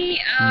 somebody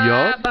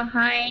Yup.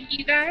 behind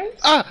you guys.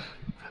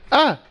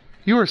 Ah!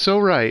 You are so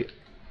right.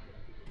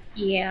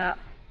 Yeah.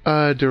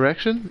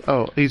 Direction?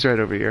 Oh, he's right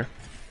over here.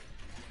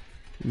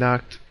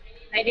 Knocked.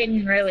 I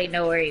didn't really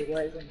know where he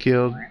was anymore.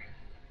 Killed.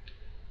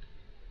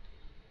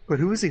 But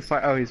who is he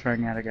fighting? Oh, he's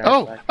fighting at a guy.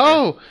 Oh! back there.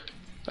 Oh!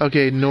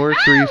 Okay, north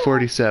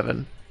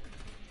 347.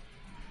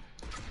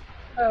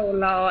 Oh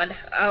lord.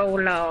 Oh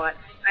lord.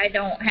 I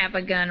don't have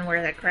a gun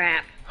worth a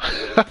crap.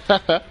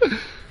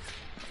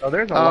 Oh,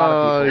 there's a lot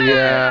of people.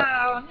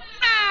 Yeah.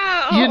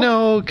 No! You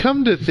know,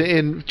 come to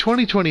in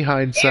 2020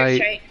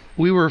 hindsight, Airstrike.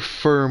 we were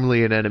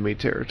firmly in enemy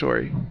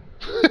territory.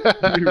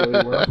 We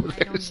really were. I don't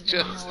There's even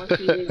just- know if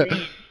he was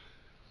in.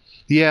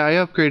 Yeah, I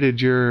upgraded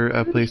your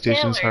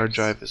PlayStation's hard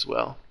Killers. drive as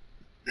well.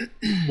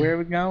 Where are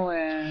we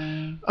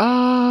going?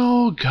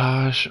 Oh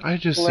gosh, I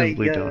just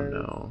simply Lego. don't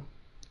know.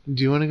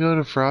 Do you want to go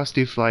to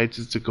Frosty Flights?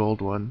 It's a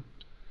gold one.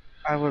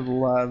 I would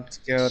love to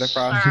go to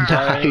Frosty Ah.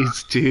 Flight.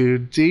 Nice,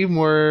 dude.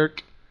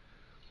 Teamwork.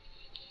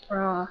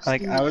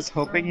 Like, I was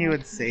hoping you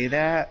would say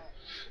that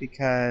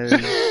because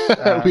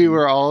We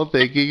were all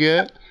thinking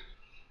it.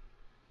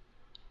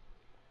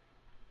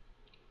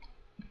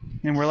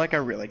 and we're like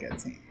a really good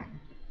team.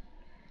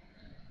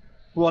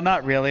 Well,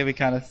 not really. We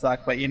kind of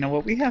suck, but you know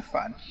what? We have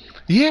fun.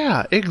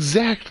 Yeah,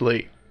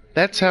 exactly.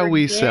 That's how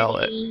we sell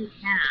it. Yeah.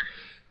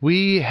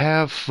 We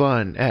have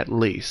fun, at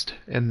least.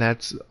 And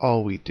that's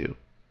all we do.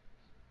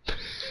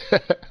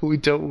 We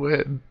don't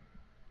win.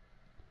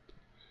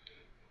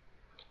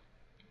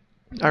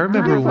 I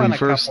remember We've when won we a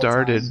first couple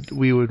started, times.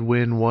 we would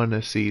win one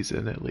a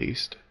season at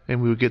least.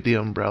 And we would get the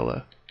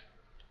umbrella.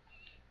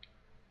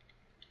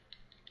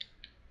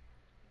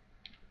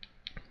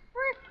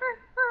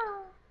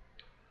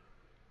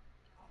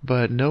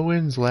 But no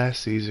wins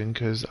last season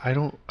because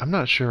I'm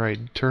not sure I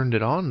turned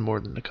it on more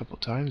than a couple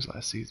times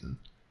last season.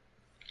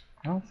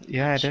 Oh,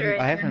 yeah, I Sure, didn't.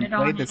 I turned haven't it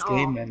on played this at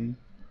game all. in.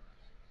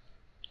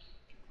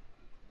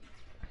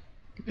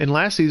 And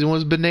last season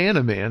was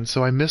Banana Man,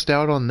 so I missed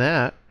out on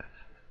that.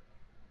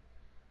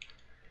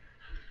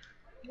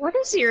 What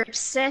is your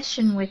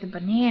obsession with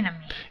Banana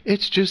Man?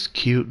 It's just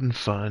cute and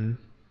fun.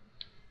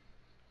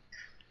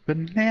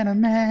 Banana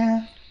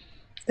Man,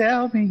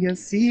 tell me your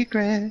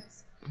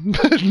secrets.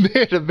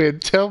 Banana Man,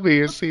 tell me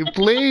your secret,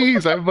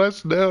 please. I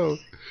must know.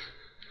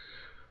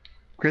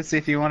 Chrissy,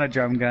 if you want a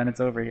drum gun, it's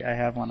over here. I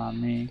have one on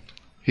me.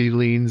 He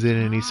leans in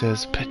and he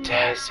says,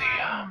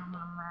 "Potassium."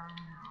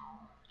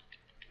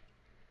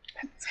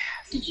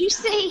 Did you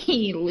say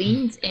he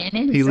leans in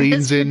and He says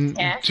leans in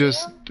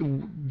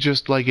potassium?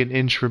 just like an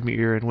inch from your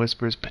ear and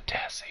whispers,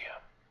 "Potassium."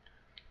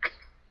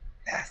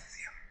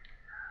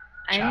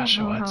 I don't know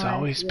Joshua, it's how I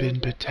always feel been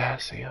about that.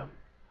 potassium.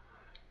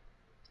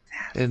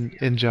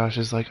 And Josh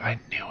is like, "I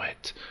knew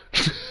it."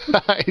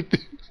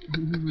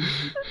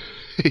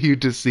 You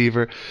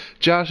deceiver.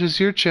 Josh, is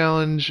your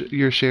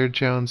shared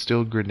challenge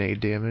still grenade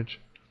damage?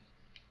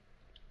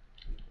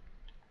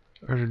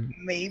 Or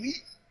Maybe.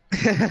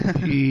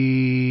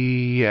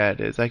 yeah, it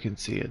is. I can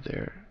see it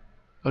there.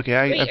 Okay,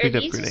 I Wait, are picked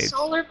up these grenades.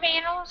 solar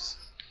panels?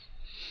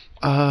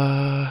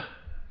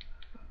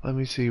 Let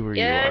me see where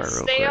you are Yes,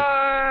 real they quick.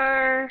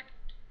 are.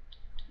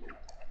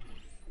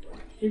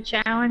 The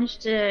challenge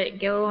to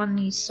go on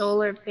these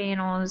solar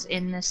panels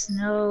in the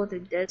snow, the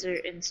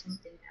desert, and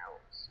something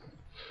else.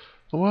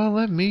 Well,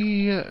 let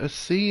me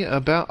see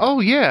about. Oh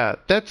yeah,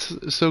 that's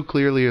so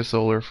clearly a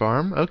solar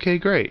farm. Okay,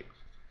 great.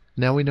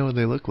 Now we know what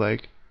they look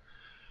like.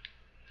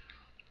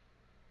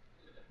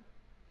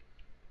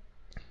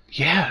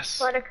 Yes.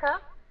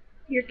 Buttercup?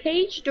 Your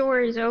cage door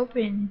is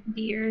open,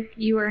 dear.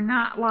 You are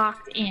not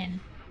locked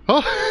in.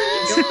 Oh!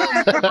 You don't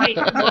have to fight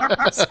the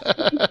boss.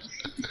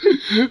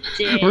 Did Josh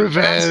do it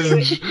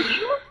Revenge! to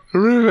you?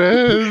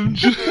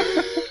 Revenge!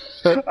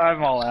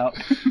 I'm all out.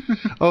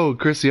 Oh,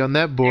 Chrissy, on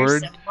that There's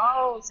board, some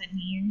balls in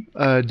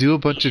here. do a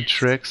bunch of Yes.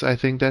 tricks. I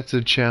think that's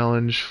a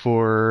challenge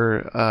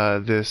for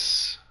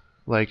this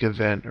like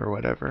event or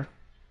whatever.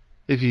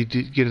 If you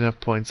get enough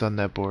points on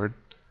that board.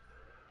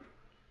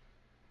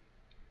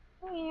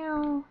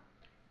 Well,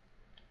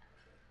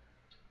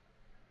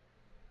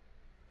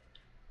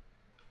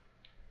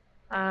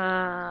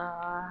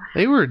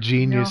 They were you know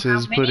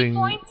geniuses how many putting.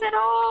 points at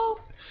all?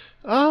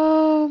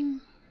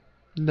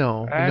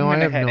 No, I'm I gonna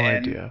have head no in.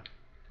 idea.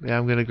 Yeah,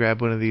 I'm gonna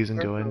grab one of these and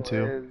go Purple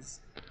into. is-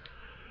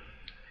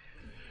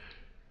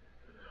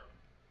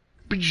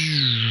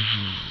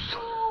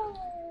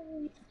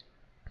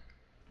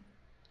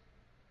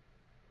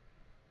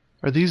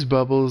 Are these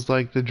bubbles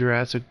like the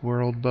Jurassic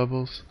World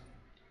bubbles?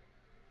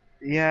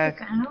 Yeah, It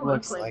kinda it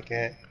looks looks like like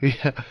it.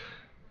 Yeah.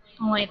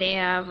 Only they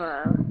have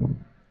a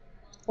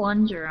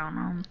plunger on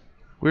them.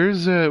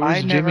 Where's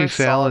I Jimmy never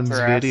saw Fallon's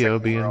video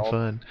Jurassic being World.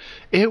 fun?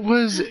 It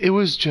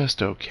was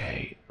just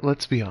okay.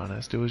 Let's be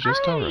honest, it was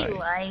just I alright.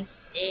 liked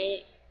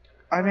it.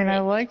 I mean, I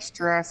Right. liked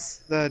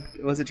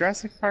was it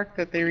Jurassic Park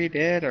that they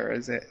redid, or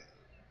is it?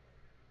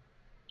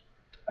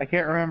 I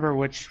can't remember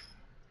which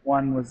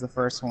one was the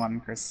first one.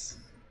 Chris,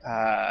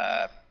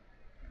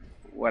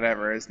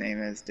 whatever his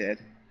name is, did.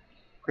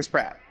 Chris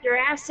Pratt.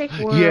 Jurassic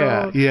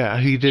World. Yeah,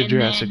 he did and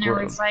Jurassic then there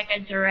World. was like a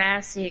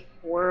Jurassic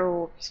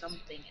World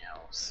something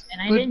else,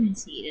 and I But didn't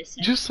see this.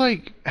 Just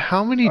like,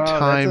 how many Oh, that's what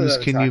times I was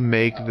can you talking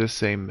make about. the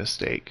same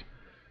mistake?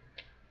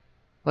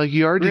 Like,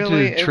 you already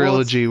Really, did a it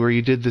trilogy where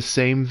you did the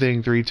same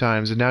thing 3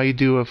 times, and now you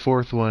do a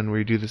 4th one where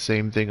you do the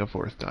same thing a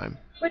 4th time.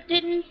 But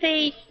didn't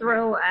they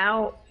throw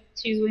out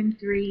 2 and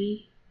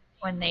 3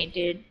 when they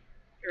did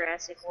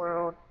Jurassic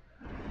World?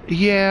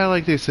 Yeah,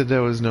 like they said that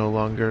was no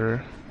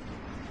longer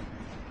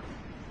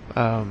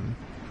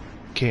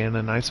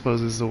canon, I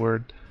suppose is the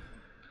word.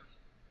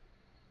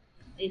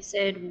 They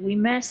said we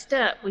messed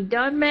up. We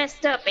done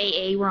messed up,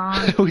 AA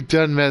Ron. We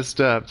done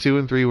messed up. 2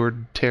 and 3 were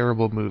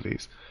terrible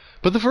movies.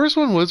 But the first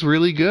one was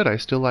really good. I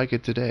still like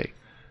it today.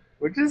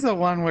 Which is the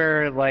one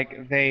where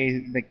like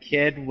the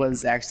kid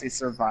was actually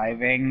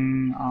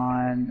surviving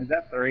on? Is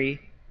that 3?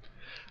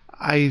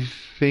 I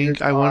think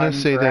It's I want on to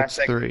say that's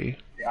Jurassic- 3.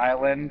 The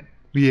island.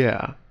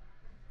 Yeah.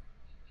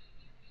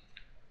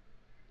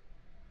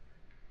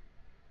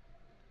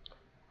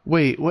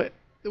 Wait, what?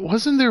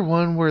 Wasn't there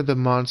one where the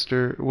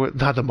monster,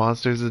 not the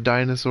monsters, the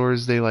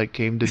dinosaurs, they like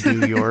came to New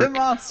The York?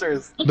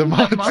 monsters. The I mean,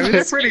 they're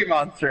monsters. pretty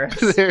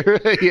monstrous.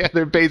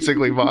 They're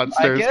basically I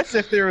monsters. guess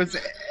if there was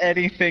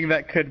anything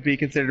that could be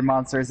considered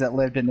monsters that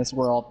lived in this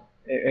world,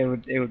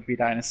 it would be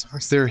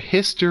dinosaurs. They're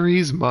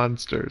history's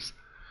monsters.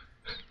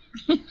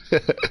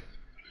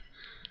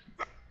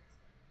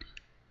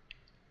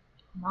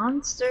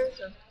 Monsters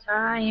of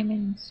time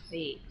and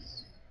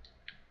space.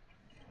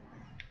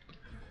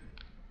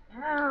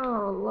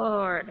 Oh,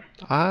 Lord.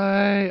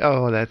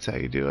 Oh, that's how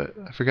you do it.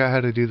 I forgot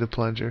how to do the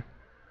plunger.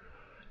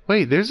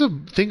 Wait, there's a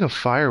thing of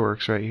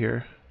fireworks right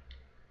here.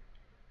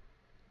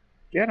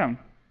 Get them.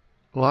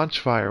 Launch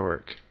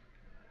firework.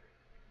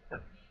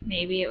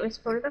 Maybe it was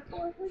for the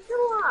 4th of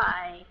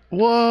July.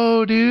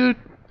 Whoa, dude.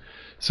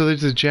 So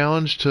there's a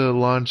challenge to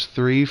launch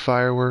 3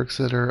 fireworks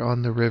that are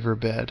on the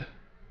riverbed.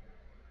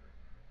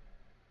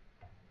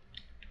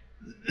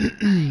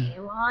 They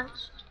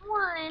launched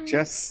one.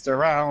 Just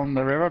around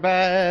the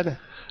riverbed.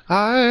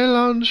 I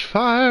launch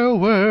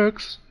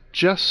fireworks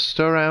just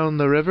around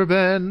the river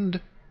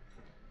bend.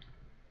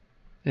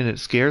 And it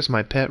scares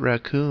my pet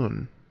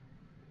raccoon.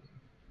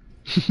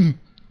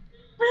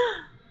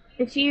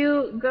 If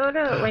you go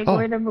to like Oh.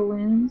 where the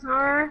balloons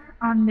are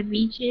on the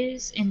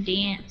beaches and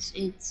dance,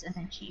 it's an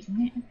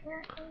achievement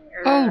apparently.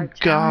 Or Oh, a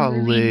challenge, I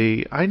mean.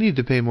 golly. I need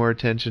to pay more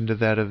attention to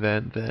that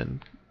event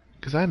then.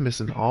 Because I'm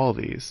missing all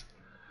these.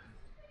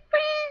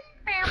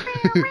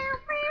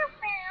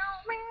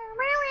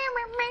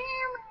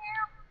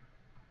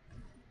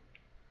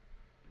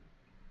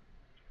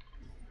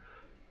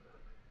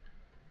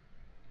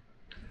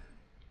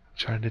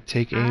 Trying to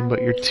take aim,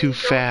 but you're too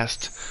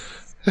fast.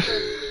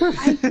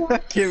 I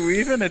don't Can we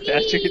even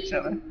attach to each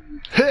other?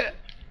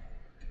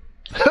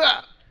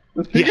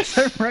 The thing Yes.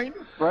 is, I'm right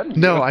in front of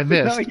No, you. I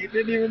missed. No, you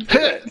didn't even do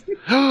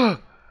it.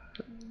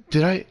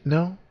 Did I?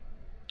 No.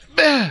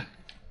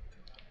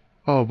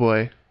 Oh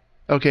boy.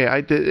 Okay,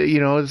 I did. You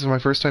know, this is my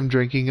first time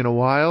drinking in a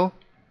while.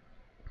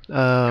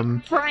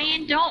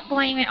 Brian, don't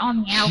blame it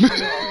on the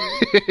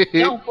alcohol.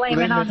 Don't blame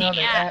it on the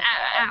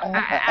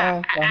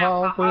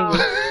alcohol.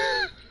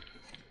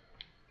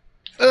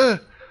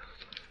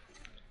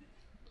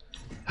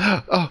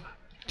 Oh,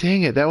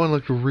 dang it! That one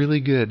looked really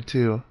good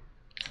too.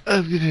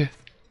 It's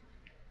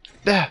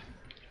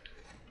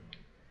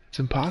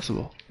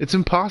impossible. It's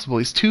impossible.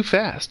 He's too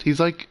fast. He's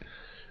like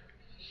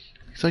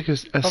a Hold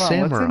on,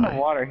 samurai. what's in the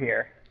water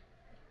here?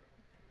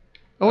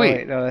 Oh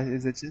wait, no,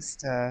 is it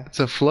just it's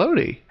a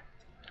floaty.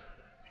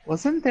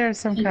 Wasn't there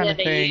some You kind get of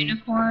a thing?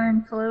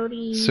 unicorn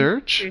floaty.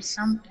 Search? There's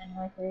something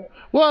with it.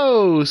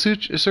 Whoa!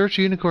 Search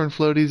unicorn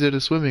floaties at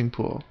a swimming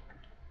pool.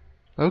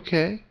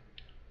 Okay.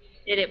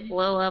 Did it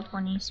blow up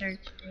when you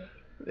searched it?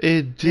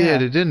 It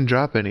did. Yeah. It didn't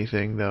drop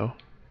anything, though.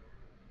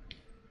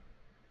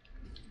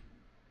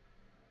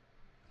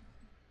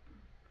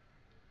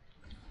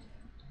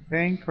 I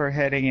think we're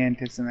heading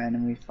into some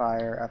enemy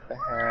fire up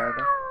ahead.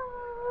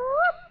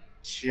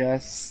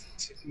 Just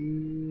to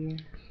be...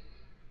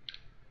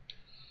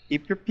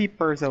 Keep your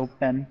peepers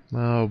open.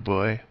 Oh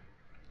boy.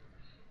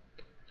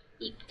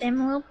 Keep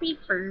them little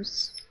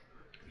peepers.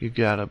 You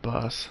got it,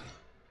 boss.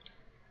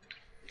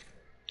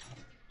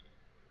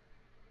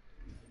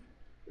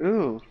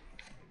 Ooh.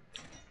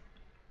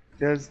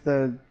 Does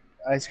the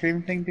ice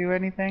cream thing do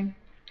anything?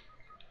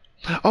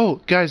 Oh,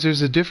 guys,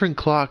 there's a different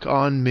clock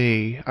on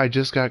me. I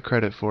just got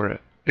credit for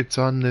it. It's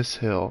on this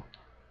hill.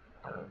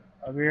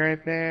 I'll be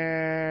right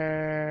there.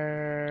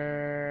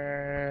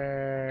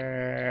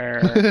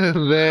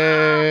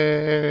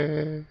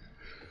 There.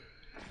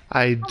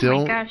 I Oh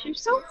don't. my gosh, you're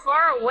so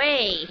far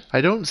away.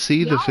 I don't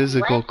see the Y'all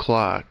physical left.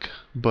 clock,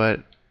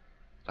 but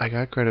I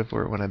got credit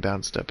for it when I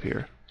bounced up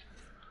here.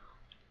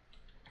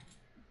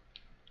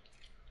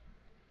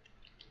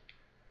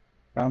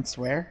 Bounce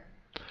where?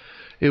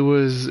 It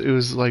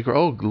was like,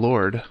 oh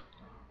Lord,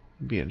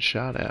 I'm being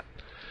shot at.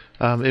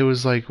 It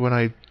was like when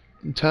I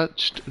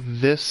touched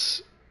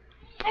this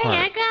Hey, part.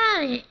 I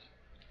got it.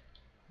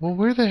 Well,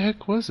 where the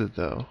heck was it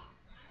though?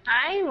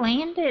 I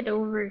landed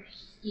over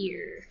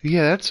here.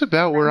 Yeah, that's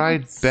about where I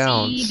don't see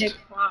bounced, the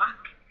clock.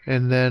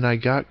 and then I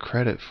got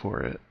credit for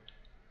it.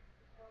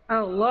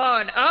 Oh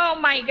Lord! Oh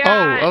my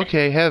God! Oh,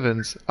 okay,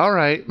 heavens. All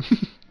right.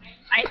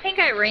 I think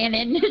I ran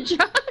into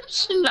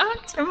Josh and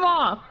knocked him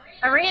off.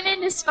 I ran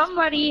into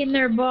somebody in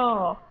their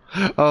ball.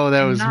 Oh,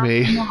 that was Knocked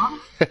me. him off.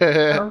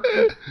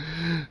 Okay.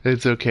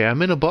 It's okay.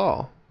 I'm in a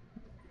ball.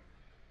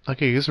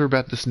 Okay, I guess we're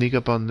about to sneak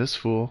up on this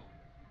fool.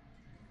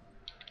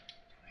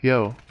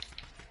 Yo.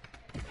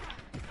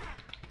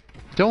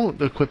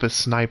 Don't equip a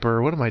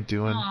sniper. What am I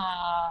doing?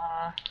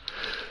 Aww.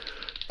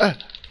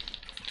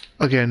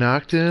 Okay, I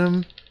knocked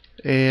him.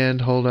 And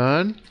hold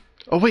on.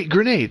 Oh, wait,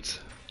 grenades.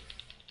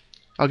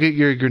 I'll get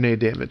your grenade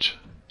damage.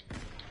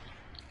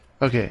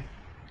 Okay.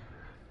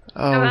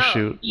 How Oh, about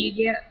shoot. you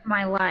get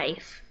my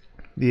life?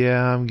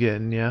 Yeah, I'm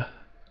getting ya.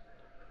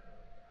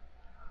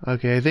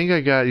 Okay, I think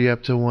I got you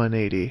up to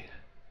 180.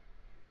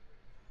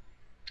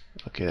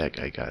 Okay, that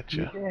guy got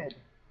you. You did.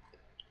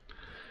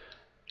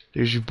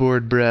 There's your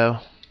board, bro.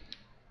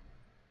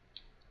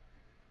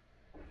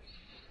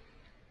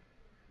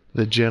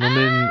 The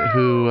gentleman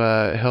who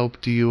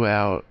helped you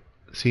out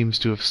seems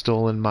to have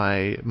stolen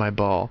my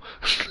ball.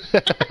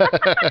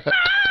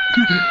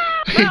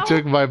 He Well,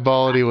 took my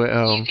ball and he went You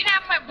home. can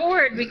have my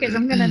board because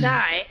I'm gonna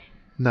die.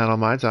 Not on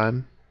my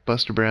time,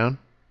 Buster Brown.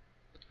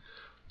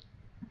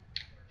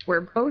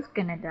 We're both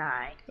gonna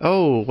die.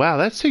 Oh, wow,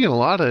 that's taking a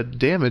lot of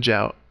damage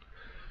out.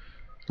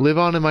 Live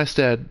on in my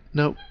stead.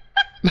 Nope.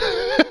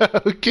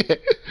 Okay.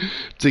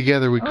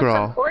 Together we Well,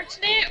 crawl. It's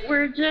unfortunate.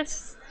 We're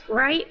just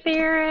right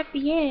there at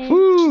the end.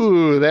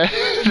 Ooh, that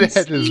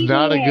is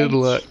not a good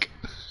look.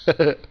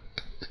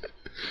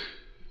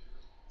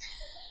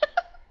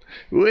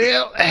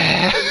 Well,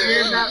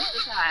 You're about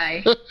to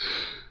die.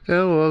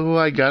 oh, well,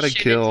 I got a Should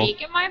have kill.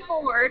 taken my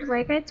board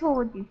like I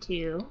told you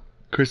to.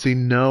 Chrissy,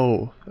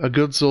 no. A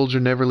good soldier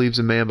never leaves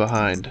a man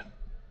behind.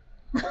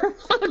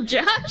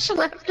 Josh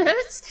left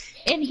us,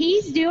 and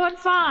he's doing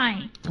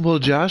fine. Well,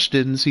 Josh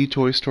didn't see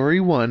Toy Story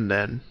 1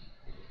 then.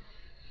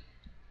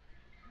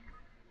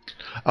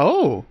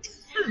 Oh,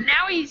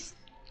 Now he's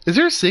is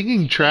there a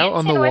singing trout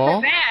on the dancing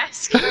wall?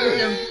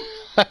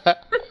 with a mask.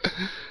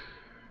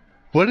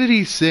 What did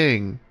he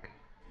sing?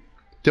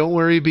 Don't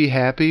worry, be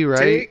happy,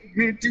 right? Take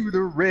me to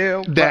the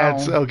rail.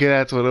 That's okay.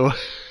 That's what it was.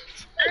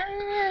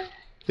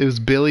 It was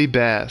Billy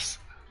Bass.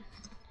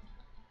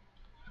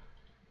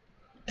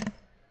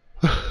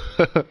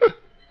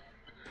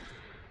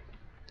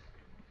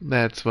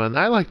 That's fun.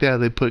 I like that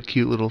they put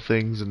cute little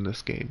things in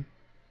this game.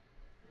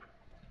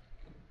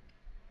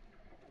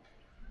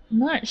 I'm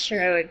not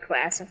sure I would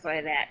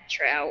classify that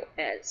trout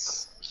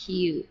as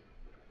cute.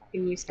 It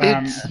was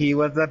He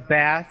was a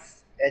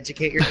bass.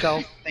 Educate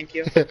yourself. Thank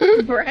you.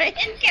 Brian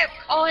kept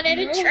calling it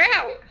a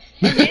trout,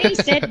 and then he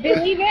said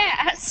Billy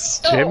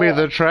Bass. So, Jimmy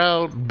the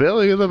Trout,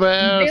 Billy the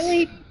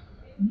Bass.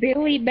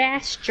 Billy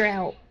Bass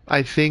trout.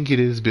 I think it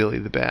is Billy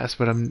the Bass,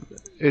 but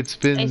it's I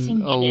been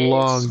think a it is.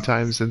 long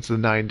time since the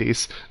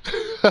 90s.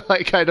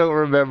 Like, I don't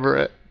remember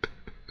it.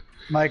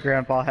 My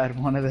grandpa had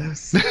one of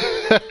those.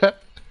 I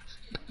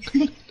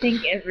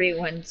think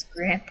everyone's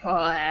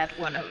grandpa had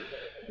one of those.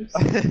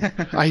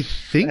 I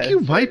think you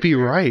might be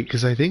right,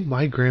 because I think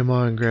my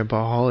grandma and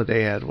Grandpa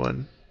Holiday had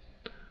one.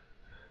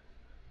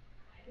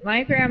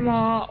 My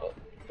grandma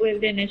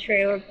lived in a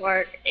trailer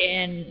park,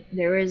 and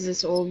there was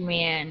this old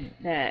man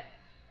that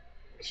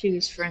she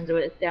was friends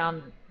with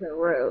down the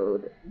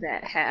road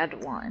that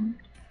had one.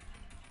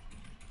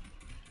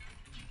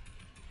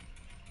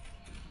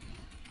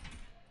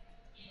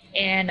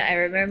 And I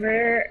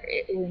remember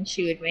when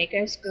she would make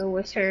us go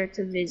with her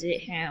to visit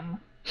him.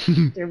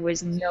 There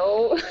was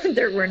no,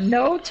 there were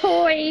no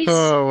toys.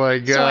 Oh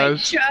my So I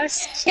gosh.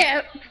 just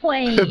kept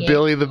playing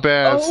Billy it the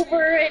Bass.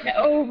 over and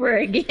over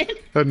again.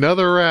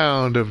 Another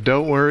round of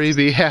Don't Worry,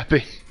 Be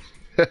Happy.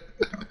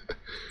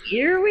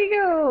 Here we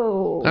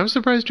go. I'm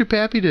surprised your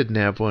pappy didn't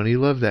have one. He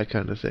loved that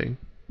kind of thing.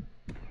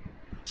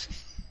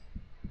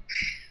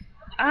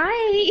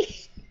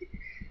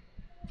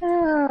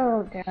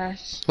 Oh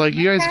gosh. Like,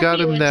 you guys got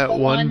Pappy him was that the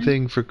one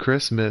thing for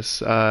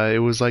Christmas.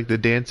 It was like the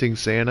dancing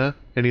Santa,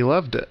 and he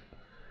loved it.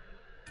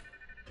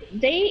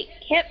 They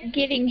kept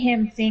getting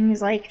him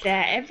things like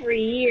that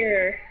every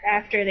year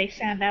after they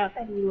found out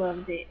that he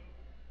loved it.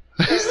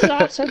 This is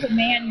also the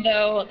man,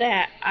 though,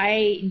 that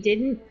I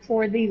didn't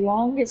for the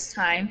longest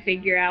time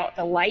figure out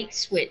the light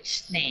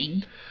switch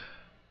thing.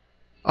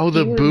 Oh,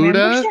 the Do you remember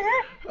Buddha?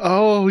 that?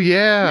 Oh, No,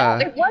 yeah.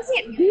 it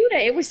wasn't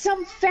Buddha. It was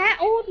some fat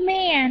old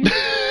man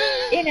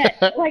in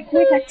a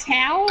with a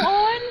towel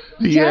on,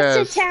 Yes.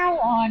 just a towel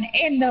on,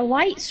 and the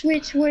light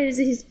switch was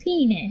his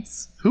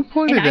penis. Who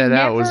pointed And I that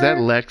out? Was that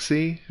never-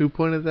 Lexi who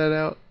pointed that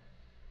out?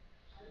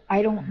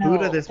 I don't know.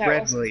 Buddha this That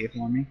bread, was- will you,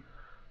 for me?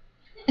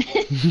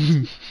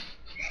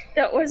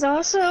 That was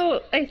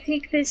also, I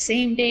think, the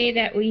same day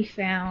that we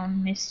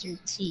found Mr.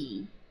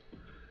 T.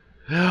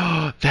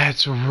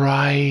 That's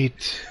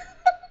right.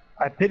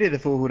 I pity the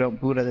fool who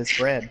don't Buddha this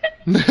bread.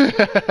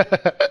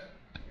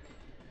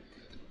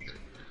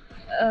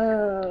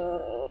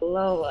 Oh,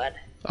 Lord.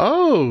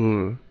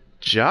 Oh,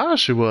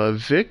 Joshua,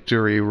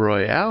 Victory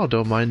Royale.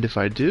 Don't mind if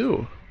I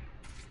do.